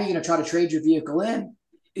into is, now you're going to try to trade your vehicle in.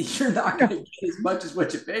 You're not going to get as much as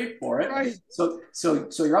what you paid for it. Right. So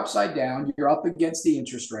you're upside down. You're up against the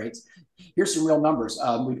interest rates. Here's some real numbers.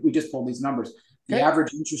 We just pulled these numbers. The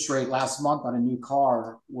average interest rate last month on a new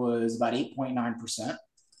car was about 8.9%.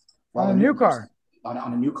 On a new car.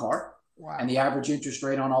 On a new car. Wow. And the average interest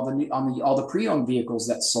rate on all the pre-owned vehicles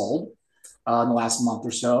that sold in the last month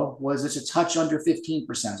or so was just a touch under 15%,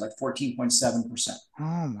 like 14.7%. Oh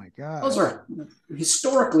my God. Those are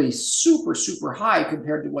historically super, super high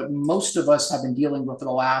compared to what most of us have been dealing with for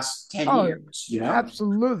the last 10 years. You know?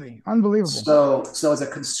 Absolutely. Unbelievable. So as a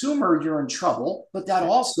consumer, you're in trouble. But that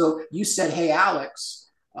also, you said, hey, Alex,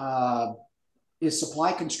 is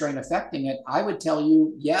supply constraint affecting it? I would tell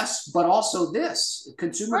you yes, but also this: the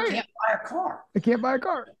consumer can't buy a car. They can't buy a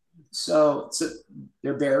car. So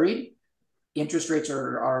they're buried. Interest rates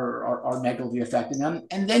are negatively affecting them.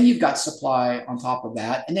 And then you've got supply on top of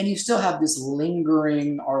that. And then you still have this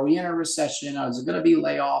lingering, are we in a recession? Is it going to be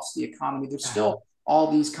layoffs, the economy? There's still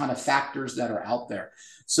all these kind of factors that are out there.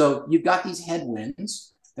 So you've got these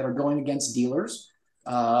headwinds that are going against dealers.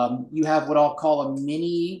 You have what I'll call a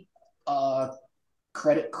mini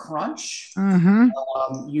credit crunch.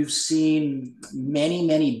 Mm-hmm. You've seen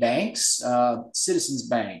many banks, Citizens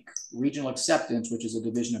Bank, Regional Acceptance, which is a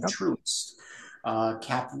division of Truist,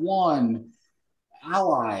 Cap One,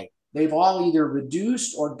 Ally. They've all either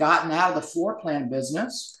reduced or gotten out of the floor plan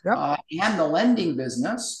business and the lending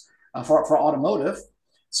business for automotive.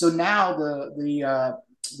 So now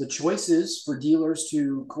the choices for dealers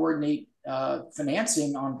to coordinate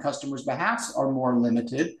financing on customers' behalf are more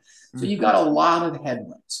limited. So you've got a lot of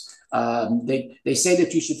headwinds. They say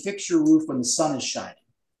that you should fix your roof when the sun is shining,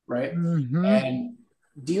 right? Mm-hmm. And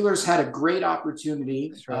dealers had a great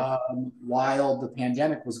opportunity while the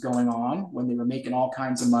pandemic was going on, when they were making all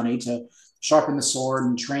kinds of money, to sharpen the sword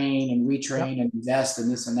and train and retrain and invest and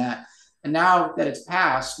this and that. And now that it's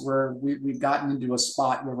passed, where we've gotten into a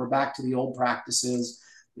spot where we're back to the old practices,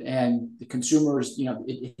 and the consumers,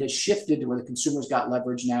 it has shifted to where the consumers got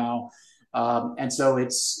leverage now. And so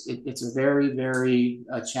it's a very, very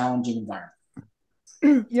challenging environment.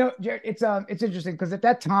 Jared, it's interesting because at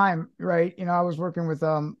that time, right, I was working with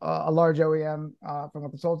a large OEM from a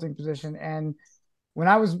consulting position, and when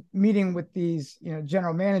I was meeting with these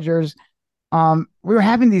general managers, we were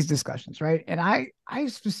having these discussions, right? And I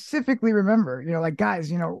specifically remember, like,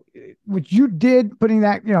 guys, what you did, putting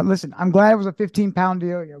that, listen, I'm glad it was a 15-pound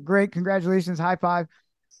deal, great, congratulations, high five,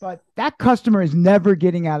 but that customer is never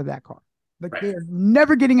getting out of that car. Like, they're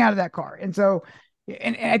never getting out of that car. And so,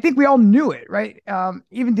 and I think we all knew it, right?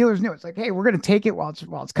 Even dealers knew it. It's like, hey, we're going to take it while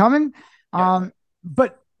it's coming.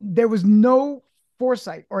 But there was no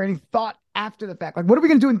foresight or any thought after the fact. Like, what are we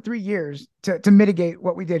going to do in 3 years to mitigate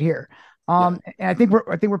what we did here? And I think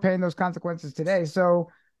we're paying those consequences today. So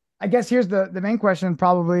I guess here's the main question,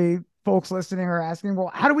 probably folks listening are asking, well,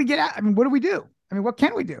 how do we get out? I mean, what do we do? I mean, what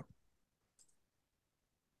can we do?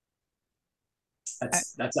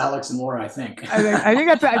 That's Alex and Laura, I think. I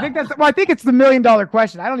think it's the $1 million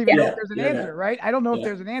question. I don't even know if there's an answer, right? I don't know if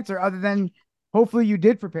there's an answer other than hopefully you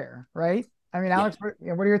did prepare, right? I mean, Alex, what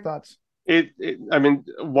are your thoughts?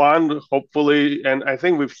 One, hopefully, and I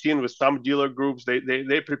think we've seen with some dealer groups,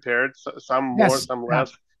 they prepared, some more, some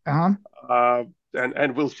less.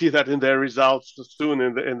 And we'll see that in their results soon,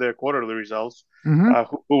 in their quarterly results,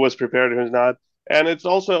 who was prepared and who's not. And it's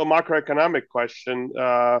also a macroeconomic question.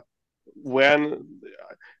 When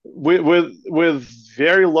with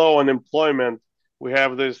very low unemployment, we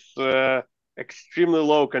have this extremely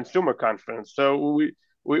low consumer confidence. So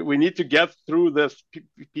we need to get through this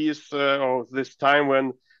piece or this time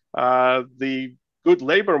when the good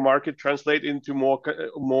labor market translate into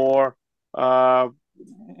more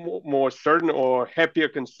certain or happier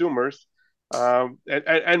consumers.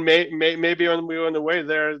 Maybe when we were on the way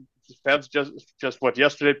there, the Fed's just what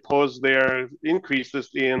yesterday posed their increases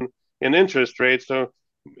in interest rates. So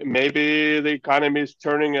maybe the economy is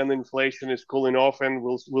turning and inflation is cooling off, and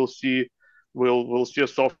we'll see a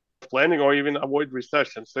soft landing or even avoid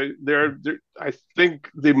recession. So I think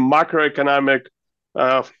the macroeconomic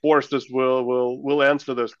forces will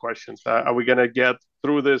answer those questions. Are we going to get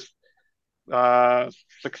through this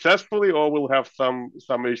successfully, or we'll have some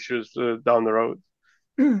issues down the road?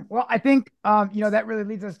 Well, I think that really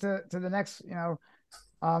leads us to the next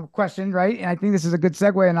question, right? And I think this is a good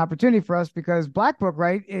segue and opportunity for us because Black Book,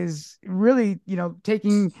 right, is really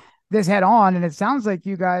taking this head on, and it sounds like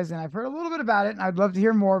you guys, and I've heard a little bit about it, and I'd love to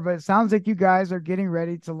hear more, but it sounds like you guys are getting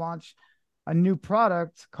ready to launch a new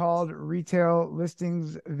product called Retail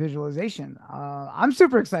Listings Visualization. I'm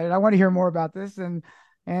super excited. I want to hear more about this and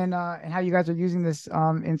how you guys are using this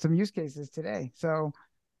in some use cases today. So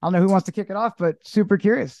I don't know who wants to kick it off, but super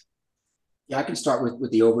curious. Yeah, I can start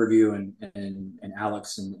with the overview, and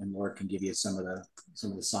Alex and Laura can give you some of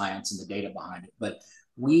the science and the data behind it. But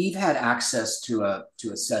we've had access to a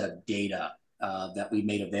set of data that we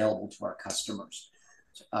made available to our customers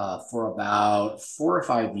for about 4 or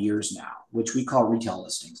 5 years now, which we call retail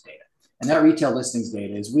listings data. And that retail listings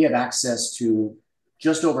data is we have access to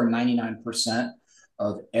just over 99%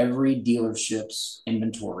 of every dealership's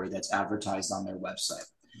inventory that's advertised on their website.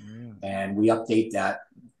 And we update that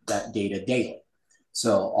data daily.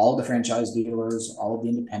 So all the franchise dealers, all of the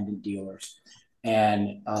independent dealers,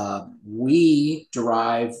 and we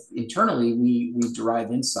derive internally, we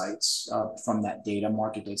derive insights from that data: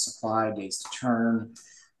 market day supply, days to turn.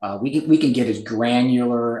 We can get as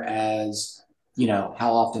granular as,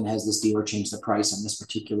 how often has this dealer changed the price on this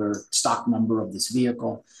particular stock number of this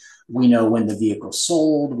vehicle. We know when the vehicle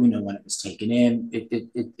sold. We know when it was taken in.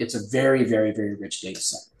 It's a very, very, very rich data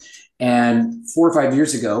set. And 4 or 5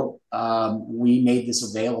 years ago, we made this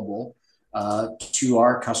available to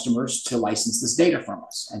our customers to license this data from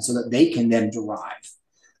us, and so that they can then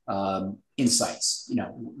derive insights.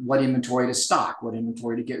 What inventory to stock, what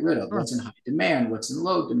inventory to get rid of, what's in high demand, what's in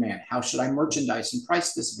low demand, how should I merchandise and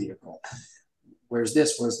price this vehicle? Where's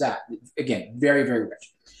this? Where's that? Again, very, very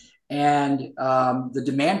rich. And the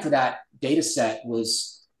demand for that data set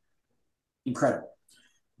was incredible.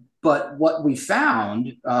 But what we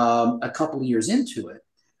found a couple of years into it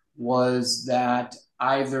was that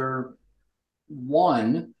either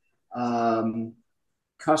one,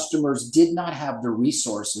 customers did not have the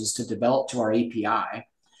resources to develop to our API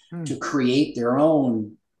to create their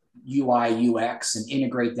own UI, UX, and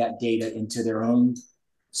integrate that data into their own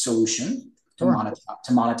solution to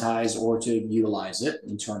monetize or to utilize it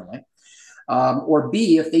internally. Or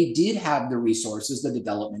B, if they did have the resources, the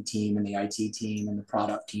development team and the IT team and the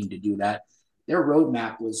product team to do that, their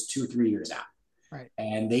roadmap was 2-3 years out. Right.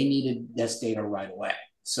 And they needed this data right away.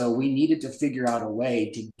 So we needed to figure out a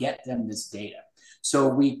way to get them this data. So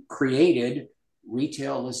we created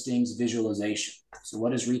retail listings visualization. So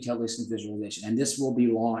what is retail listings visualization? And this will be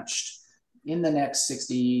launched in the next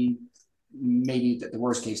 60, maybe the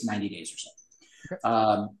worst case, 90 days or so.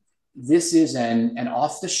 Okay. This is an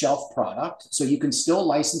off-the-shelf product, so you can still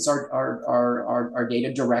license our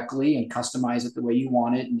data directly and customize it the way you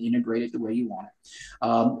want it and integrate it the way you want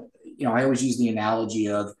it. I always use the analogy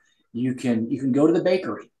of you can go to the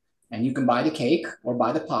bakery and you can buy the cake or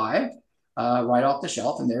buy the pie right off the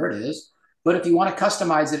shelf, and there it is. But if you want to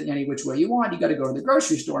customize it in any which way you want, you got to go to the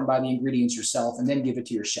grocery store and buy the ingredients yourself and then give it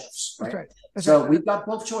to your chefs, right? That's right. So we've got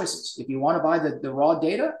both choices. If you want to buy the raw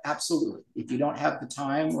data, absolutely. If you don't have the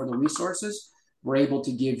time or the resources, we're able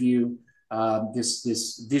to give you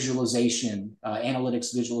this visualization,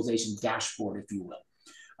 analytics visualization dashboard, if you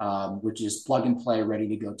will, which is plug and play, ready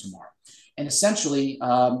to go tomorrow. And essentially,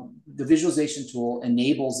 the visualization tool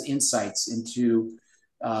enables insights into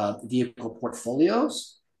vehicle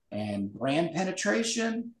portfolios and brand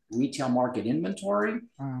penetration, retail market inventory.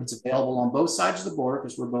 It's available on both sides of the border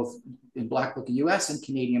because we're both in Black Book US and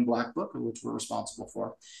Canadian Black Book, which we're responsible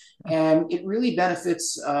for. And it really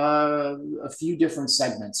benefits a few different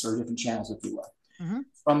segments or different channels, if you will.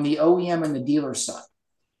 From the OEM and the dealer side,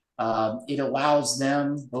 it allows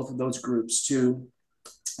them, both of those groups, to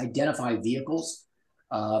identify vehicles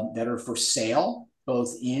that are for sale,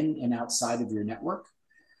 both in and outside of your network.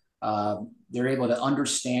 They're able to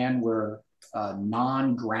understand where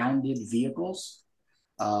non-grounded vehicles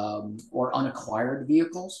or unacquired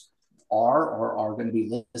vehicles are going to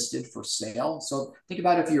be listed for sale. So think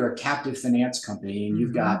about if you're a captive finance company and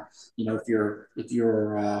you've got, if you're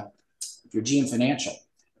GM Financial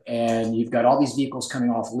and you've got all these vehicles coming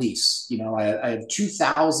off lease. I have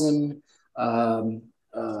 2,000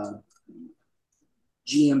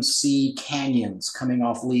 GMC Canyons coming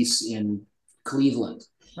off lease in Cleveland.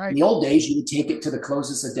 In Right. the old days, you would take it to the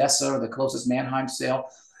closest Odessa or the closest Mannheim sale,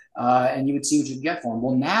 and you would see what you could get for them.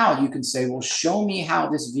 Well, now you can say, well, show me how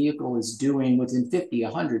this vehicle is doing within 50,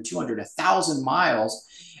 100, 200, 1,000 miles.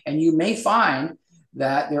 And you may find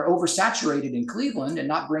that they're oversaturated in Cleveland and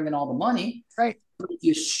not bringing all the money. Right. But if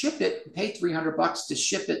you ship it, pay $300 to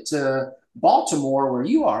ship it to Baltimore, where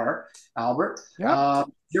you are, Albert, Yep.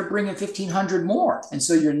 you're bringing 1,500 more. And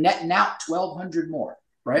so you're netting out 1,200 more.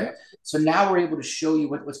 Right. Yep. So now we're able to show you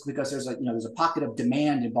what's because there's a pocket of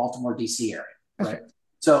demand in Baltimore, DC area. Right.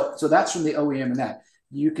 So that's from the OEM and that.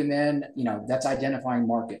 You can then, that's identifying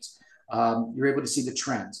markets. You're able to see the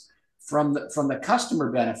trends. From the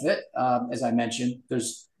customer benefit, as I mentioned,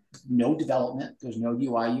 there's no development. There's no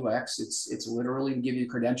UI, UX. It's literally give you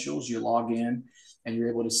credentials. You log in and you're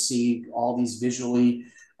able to see all these visually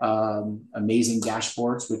amazing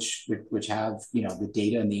dashboards, which have, the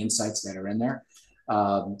data and the insights that are in there.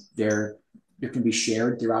 They can be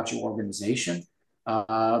shared throughout your organization.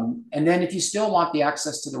 And then if you still want the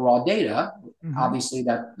access to the raw data, obviously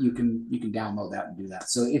that you can download that and do that.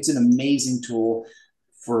 So it's an amazing tool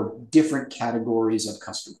for different categories of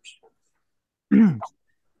customers.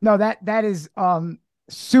 No, that is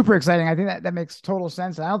super exciting. I think that makes total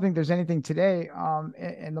sense. I don't think there's anything today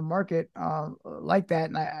in the market like that.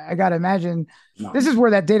 And I got to imagine this is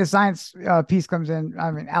where that data science piece comes in.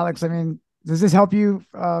 I mean, Alex, does this help you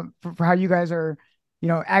for how you guys are,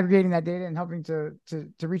 aggregating that data and helping to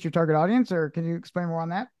reach your target audience? Or can you explain more on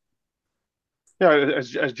that? Yeah,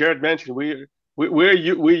 as Jared mentioned, we're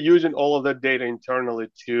using all of that data internally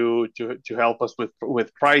to help us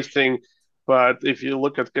with pricing. But if you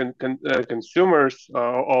look at consumers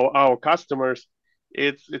or our customers,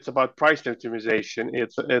 it's about price optimization.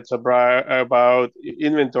 It's about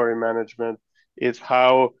inventory management. It's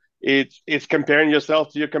how it's comparing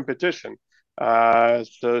yourself to your competition. So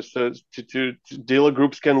dealer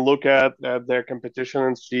groups can look at their competition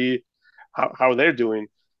and see how they're doing.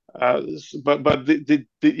 But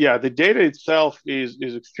the data itself is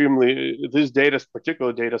extremely, this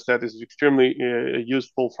particular data set is extremely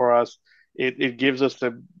useful for us. It gives us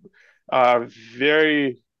a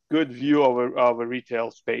very good view of a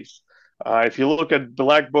retail space. If you look at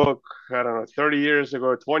Black Book, I don't know, 30 years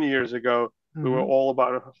ago, 20 years ago, we were all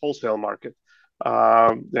about a wholesale market.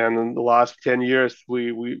 And in the last 10 years,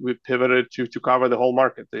 we pivoted to cover the whole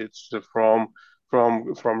market. It's from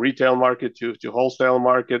retail market to wholesale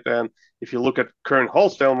market. And if you look at current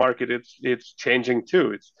wholesale market, it's changing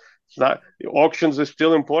too. It's not, auctions is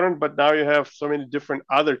still important, but now you have so many different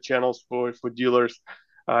other channels for dealers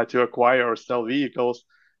to acquire or sell vehicles.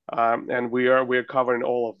 And we are covering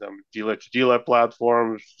all of them: dealer to dealer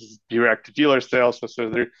platforms, direct to dealer sales. So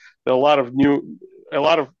there are a lot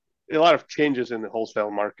of changes in the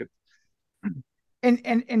wholesale market.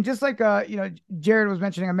 And just like Jared was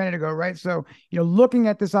mentioning a minute ago, right? So looking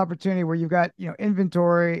at this opportunity where you've got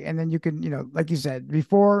inventory, and then you can like you said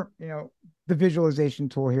before, the visualization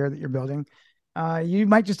tool here that you're building, you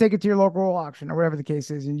might just take it to your local auction or whatever the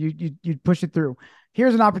case is, and you'd push it through.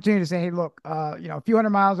 Here's an opportunity to say, hey, look, a few hundred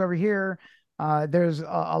miles over here, there's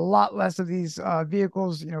a lot less of these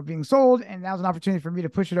vehicles being sold, and now's an opportunity for me to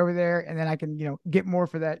push it over there, and then I can get more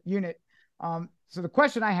for that unit. So the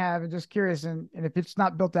question I have, and just curious, and if it's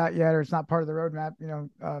not built out yet or it's not part of the roadmap,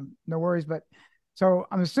 no worries. But so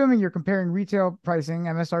I'm assuming you're comparing retail pricing,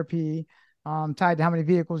 MSRP, tied to how many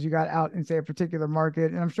vehicles you got out in, say, a particular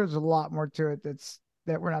market. And I'm sure there's a lot more to it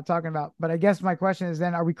that we're not talking about. But I guess my question is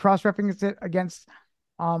then, are we cross-referencing it against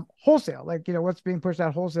wholesale? Like, what's being pushed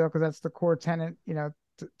out wholesale, because that's the core tenant,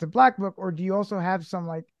 to Black Book, or do you also have some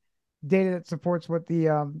like data that supports what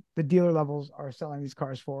the dealer levels are selling these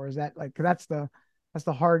cars for? Is that like, 'cause that's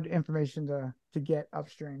the hard information to get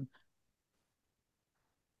upstream?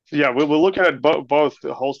 So yeah, we're looking at both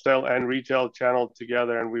the wholesale and retail channel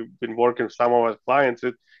together, and we've been working with some of our clients.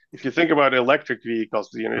 If you think about electric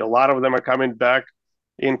vehicles, a lot of them are coming back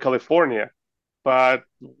in California, but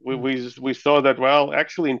we saw that, well,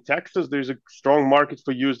 actually in Texas there's a strong market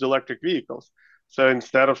for used electric vehicles. So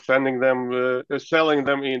instead of selling them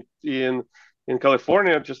in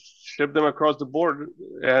California, just ship them across the board,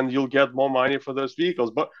 and you'll get more money for those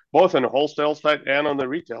vehicles, but both on the wholesale side and on the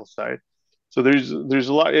retail side. So there's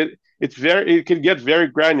a lot. It can get very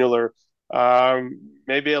granular.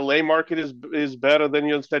 Maybe LA market is better than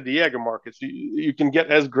your San Diego market. So you can get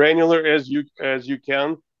as granular as you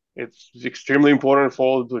can. It's extremely important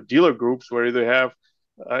for the dealer groups where they have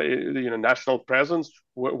national presence.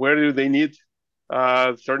 Where do they need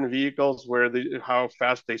certain vehicles? How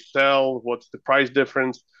fast they sell? What's the price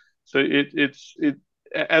difference? So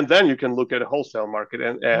and then you can look at a wholesale market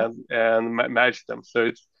and match them. So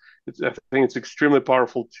it's I think it's extremely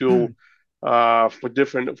powerful tool for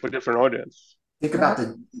different audience. Think No, about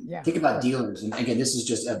that's, yeah, think about sure. dealers, and again, this is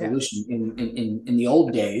just Yeah. evolution. In the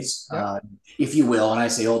old days, Yep. if you will, and I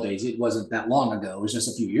say old days, it wasn't that long ago. It was just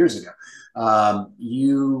a few years ago.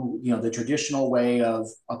 You know the traditional way of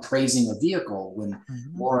appraising a vehicle when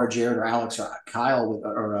Mm-hmm. Laura, Jared, or Alex, or Kyle,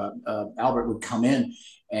 or Albert would come in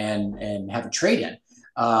and have a trade in.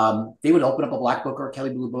 They would open up a black book or a Kelly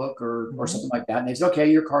Blue book or Mm-hmm. something like that, and they said, "Okay,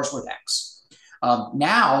 your car's worth X."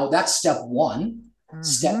 Now that's step one.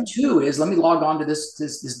 Step Mm-hmm. two is let me log on to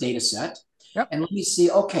this data set Yep. and let me see,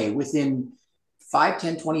 okay, within 5,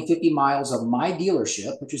 10, 20, 50 miles of my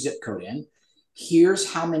dealership, put your zip code in,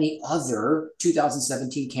 here's how many other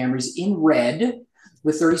 2017 Camrys in red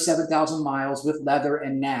with 37,000 miles with leather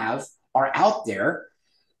and nav are out there.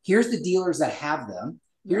 Here's the dealers that have them.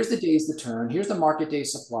 Yep. Here's the days to turn. Here's the market day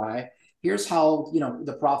supply. Here's how, you know,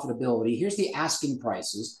 the profitability. Here's the asking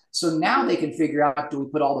prices. So now they can figure out, do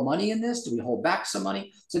we put all the money in this? Do we hold back some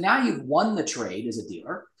money? So now you've won the trade as a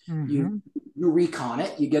dealer. Mm-hmm. You recon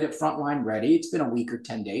it, you get it frontline ready. It's been a week or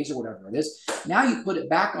 10 days or whatever it is. Now you put it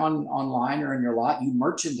back on online or in your lot, you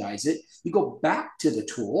merchandise it, you go back to the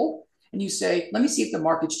tool and you say, let me see if the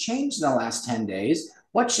market's changed in the last 10 days.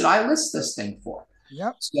 What should I list this thing for?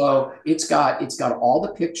 Yep. So it's got all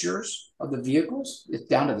the pictures of the vehicles. It's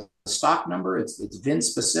down to the stock number. It's VIN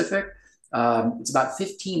specific. It's about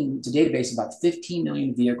 15. It's a database of about 15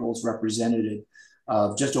 million vehicles represented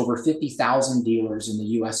of just over 50,000 dealers in the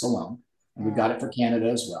U.S. alone, and we've got it for Canada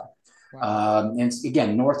as well. Wow. And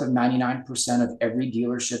again, north of 99% of every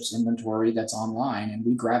dealership's inventory that's online, and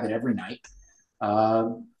we grab it every night.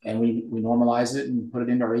 And we normalize it and put it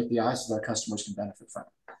into our API so that our customers can benefit from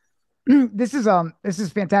it. This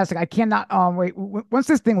is fantastic. I cannot wait. Once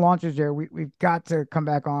this thing launches, Jerry, we've got to come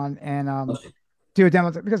back on and do a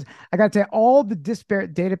demo because I got to tell you all the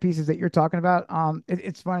disparate data pieces that you're talking about.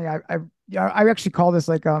 It's funny. I actually call this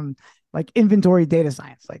like inventory data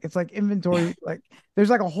science. Like it's like inventory. Like there's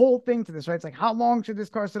like a whole thing to this, right? It's like how long should this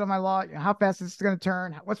car sit on my lot? You know, how fast is it going to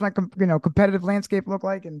turn? What's my competitive landscape look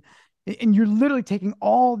like? And you're literally taking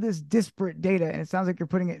all this disparate data, and it sounds like you're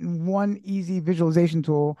putting it in one easy visualization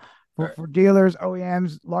tool for dealers,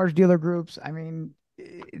 OEMs, large dealer groups. I mean,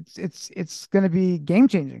 it's going to be game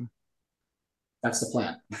changing. That's the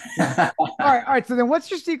plan. All right. So then, what's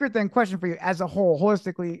your secret then? Question for you as a whole,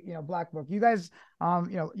 holistically, Black Book. You guys,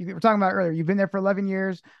 you were talking about earlier. You've been there for 11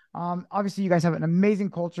 years. Obviously, you guys have an amazing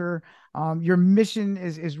culture. Your mission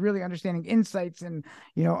is really understanding insights and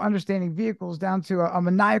understanding vehicles down to a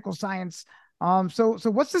maniacal science. So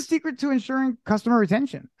what's the secret to ensuring customer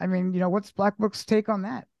retention? I mean, what's Black Book's take on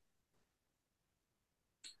that?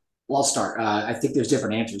 Well, I'll start. I think there's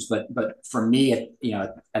different answers, but for me,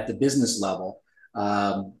 at the business level,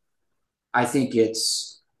 I think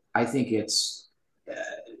it's uh,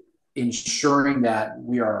 ensuring that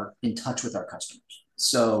we are in touch with our customers.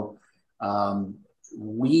 So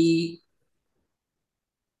we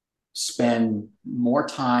spend more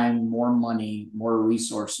time, more money, more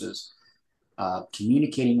resources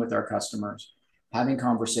communicating with our customers, having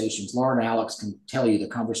conversations. Laura and Alex can tell you the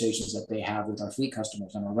conversations that they have with our fleet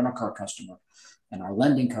customers and our rental car customer and our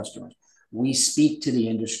lending customers. We speak to the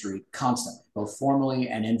industry constantly, both formally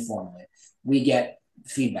and informally. We get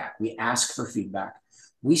feedback. We ask for feedback.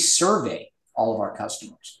 We survey all of our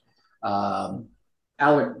customers.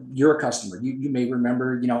 Albert, you're a customer. You may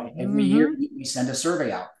remember, every year we send a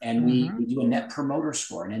survey out and we do a net promoter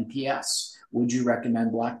score, an NPS. Would you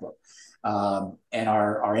recommend Black Book? And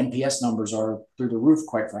our NPS numbers are through the roof,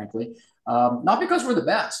 quite frankly. Not because we're the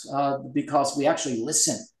best, because we actually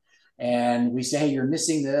listen and we say, hey, you're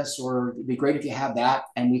missing this, or it'd be great if you have that,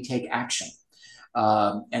 and we take action.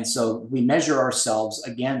 And so we measure ourselves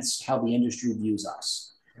against how the industry views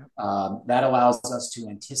us. That allows us to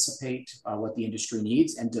anticipate what the industry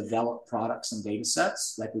needs and develop products and data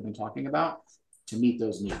sets like we've been talking about to meet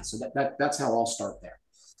those needs. So that's how I'll start there.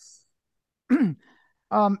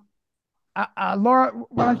 Laura,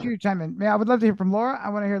 why don't you chime in? I would love to hear from Laura. I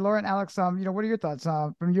want to hear Laura and Alex. What are your thoughts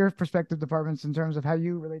from your perspective departments in terms of how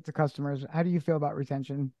you relate to customers? How do you feel about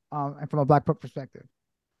retention and from a Black Book perspective?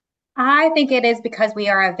 I think it is because we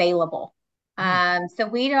are available. So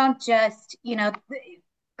we don't just,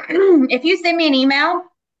 if you send me an email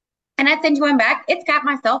and I send you one back, it's got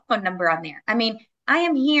my cell phone number on there. I mean, I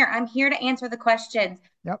am here. I'm here to answer the questions.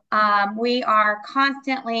 Yep. We are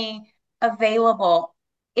constantly available.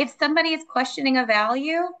 If somebody is questioning a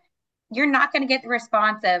value, you're not going to get the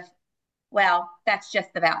response of, well, that's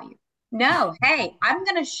just the value. No, hey, I'm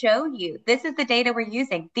going to show you. This is the data we're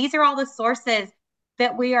using. These are all the sources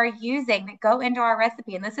that we are using that go into our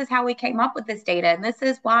recipe. And this is how we came up with this data. And this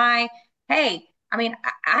is why, hey, I mean,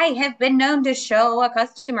 I have been known to show a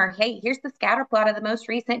customer, hey, here's the scatter plot of the most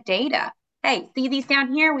recent data. Hey, see these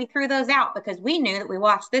down here? We threw those out because we knew that we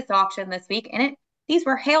watched this auction this week and these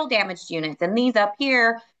were hail damaged units. And these up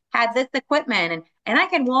here had this equipment. And I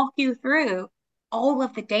can walk you through all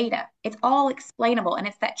of the data. It's all explainable, and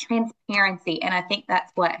it's that transparency. And I think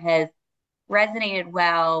that's what has resonated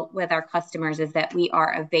well with our customers, is that we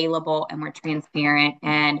are available and we're transparent.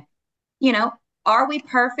 And, are we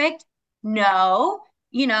perfect? No.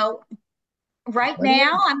 Right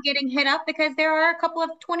now I'm getting hit up because there are a couple of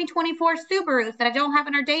 2024 Subarus that I don't have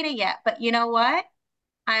in our data yet. But you know what?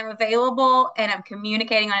 I'm available and I'm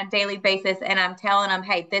communicating on a daily basis, and I'm telling them,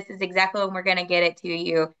 hey, this is exactly when we're going to get it to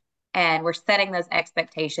you. And we're setting those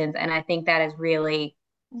expectations. And I think that has really,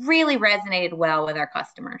 really resonated well with our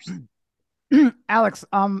customers. Alex,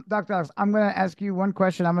 Dr. Alex, I'm going to ask you one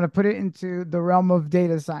question. I'm going to put it into the realm of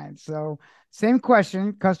data science. So same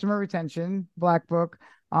question, customer retention, Black Book.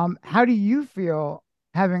 How do you feel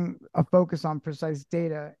having a focus on precise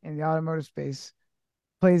data in the automotive space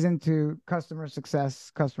plays into customer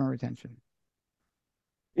success, customer retention?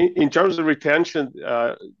 In terms of retention,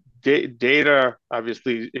 data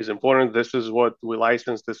obviously is important. This is what we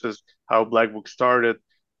license. This is how Black Book started.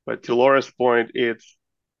 But to Laura's point, it's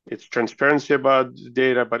transparency about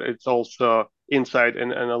data, but it's also insight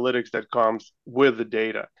and analytics that comes with the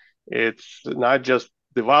data. It's not just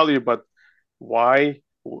the value, but why,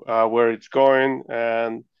 where it's going,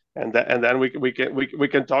 and then we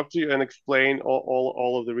can talk to you and explain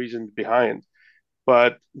all of the reasons behind.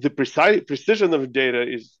 But the precision of data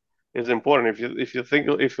is important.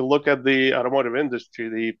 If you look at the automotive industry,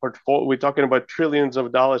 the portfolio, we're talking about trillions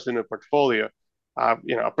of dollars in a portfolio. A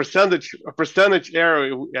percentage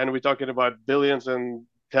error, and we're talking about billions and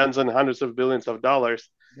tens and hundreds of billions of dollars.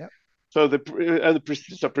 Yep.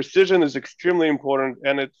 So precision is extremely important,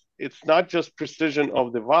 and it's not just precision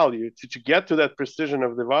of the value. To get to that precision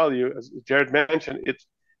of the value, as Jared mentioned,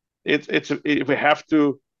 we have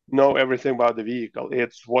to know everything about the vehicle.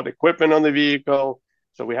 It's what equipment on the vehicle.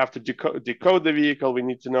 So we have to decode the vehicle. We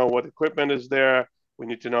need to know what equipment is there. We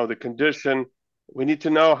need to know the condition. We need to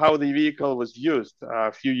know how the vehicle was used.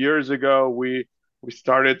 A few years ago, we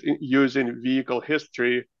started using vehicle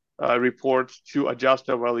history reports to adjust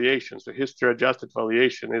our valuation. So history adjusted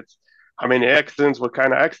valuation. It's how many accidents, what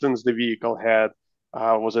kind of accidents the vehicle had.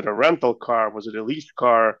 Was it a rental car? Was it a leased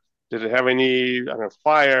car? Did it have any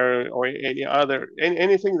fire or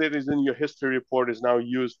anything that is in your history report is now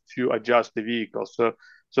used to adjust the vehicle.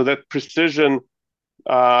 So that precision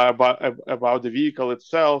about the vehicle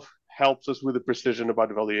itself helps us with the precision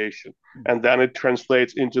about valuation, and then it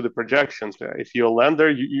translates into the projections. If you're a lender,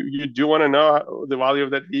 you do want to know the value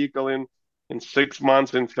of that vehicle in 6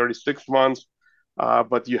 months, in 36 months,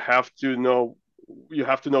 but you have to know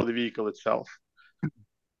the vehicle itself.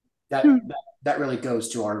 That really goes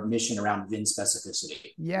to our mission around VIN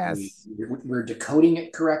specificity. Yes. We're decoding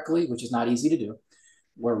it correctly, which is not easy to do.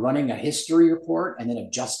 We're running a history report and then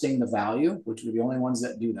adjusting the value, which we're the only ones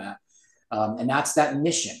that do that. And that's that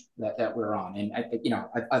mission that we're on. And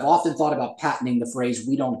I've often thought about patenting the phrase,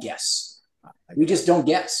 we don't guess. We just don't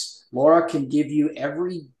guess. Laura can give you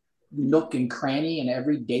every nook and cranny and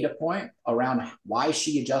every data point around why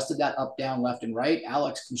she adjusted that up, down, left, and right.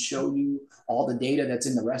 Alex can show you all the data that's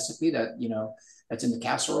in the recipe that's in the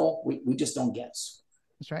casserole. We just don't guess.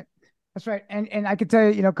 That's right. That's right. And I could tell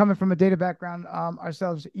you, coming from a data background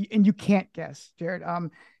ourselves, and you can't guess, Jared.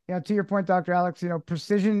 To your point, Dr. Alex,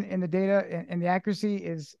 precision in the data and the accuracy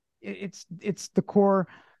it's the core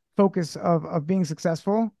focus of being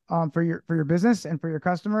successful for your business and for your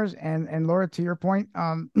customers. And Laura, to your point,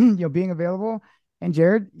 being available. And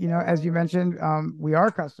Jared, as you mentioned, we are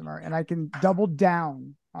a customer, and I can double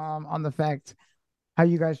down on the fact how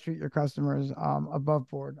you guys treat your customers above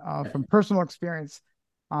board from personal experience.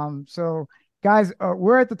 So guys,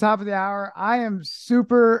 we're at the top of the hour. I am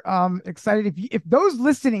super excited. If those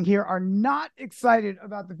listening here are not excited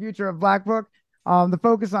about the future of Black Book, the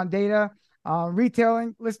focus on data,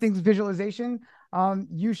 retailing, listings, visualization,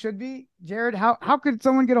 you should be. Jared, how could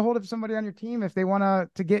someone get a hold of somebody on your team if they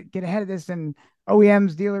want to get ahead of this, and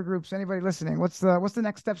OEMs, dealer groups, anybody listening? What's the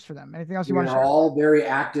next steps for them? Anything else you want to share? We're all very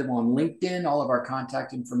active on LinkedIn. All of our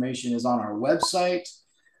contact information is on our website.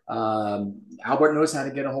 Albert knows how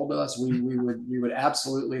to get a hold of us. We would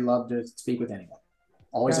absolutely love to speak with anyone.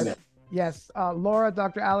 Always available. Yes. Laura,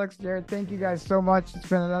 Dr. Alex, Jared, thank you guys so much. It's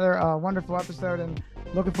been another wonderful episode, and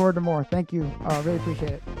looking forward to more. Thank you. Really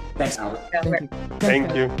appreciate it. Thanks, Albert.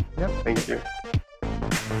 Thank you. Yep. Thank you.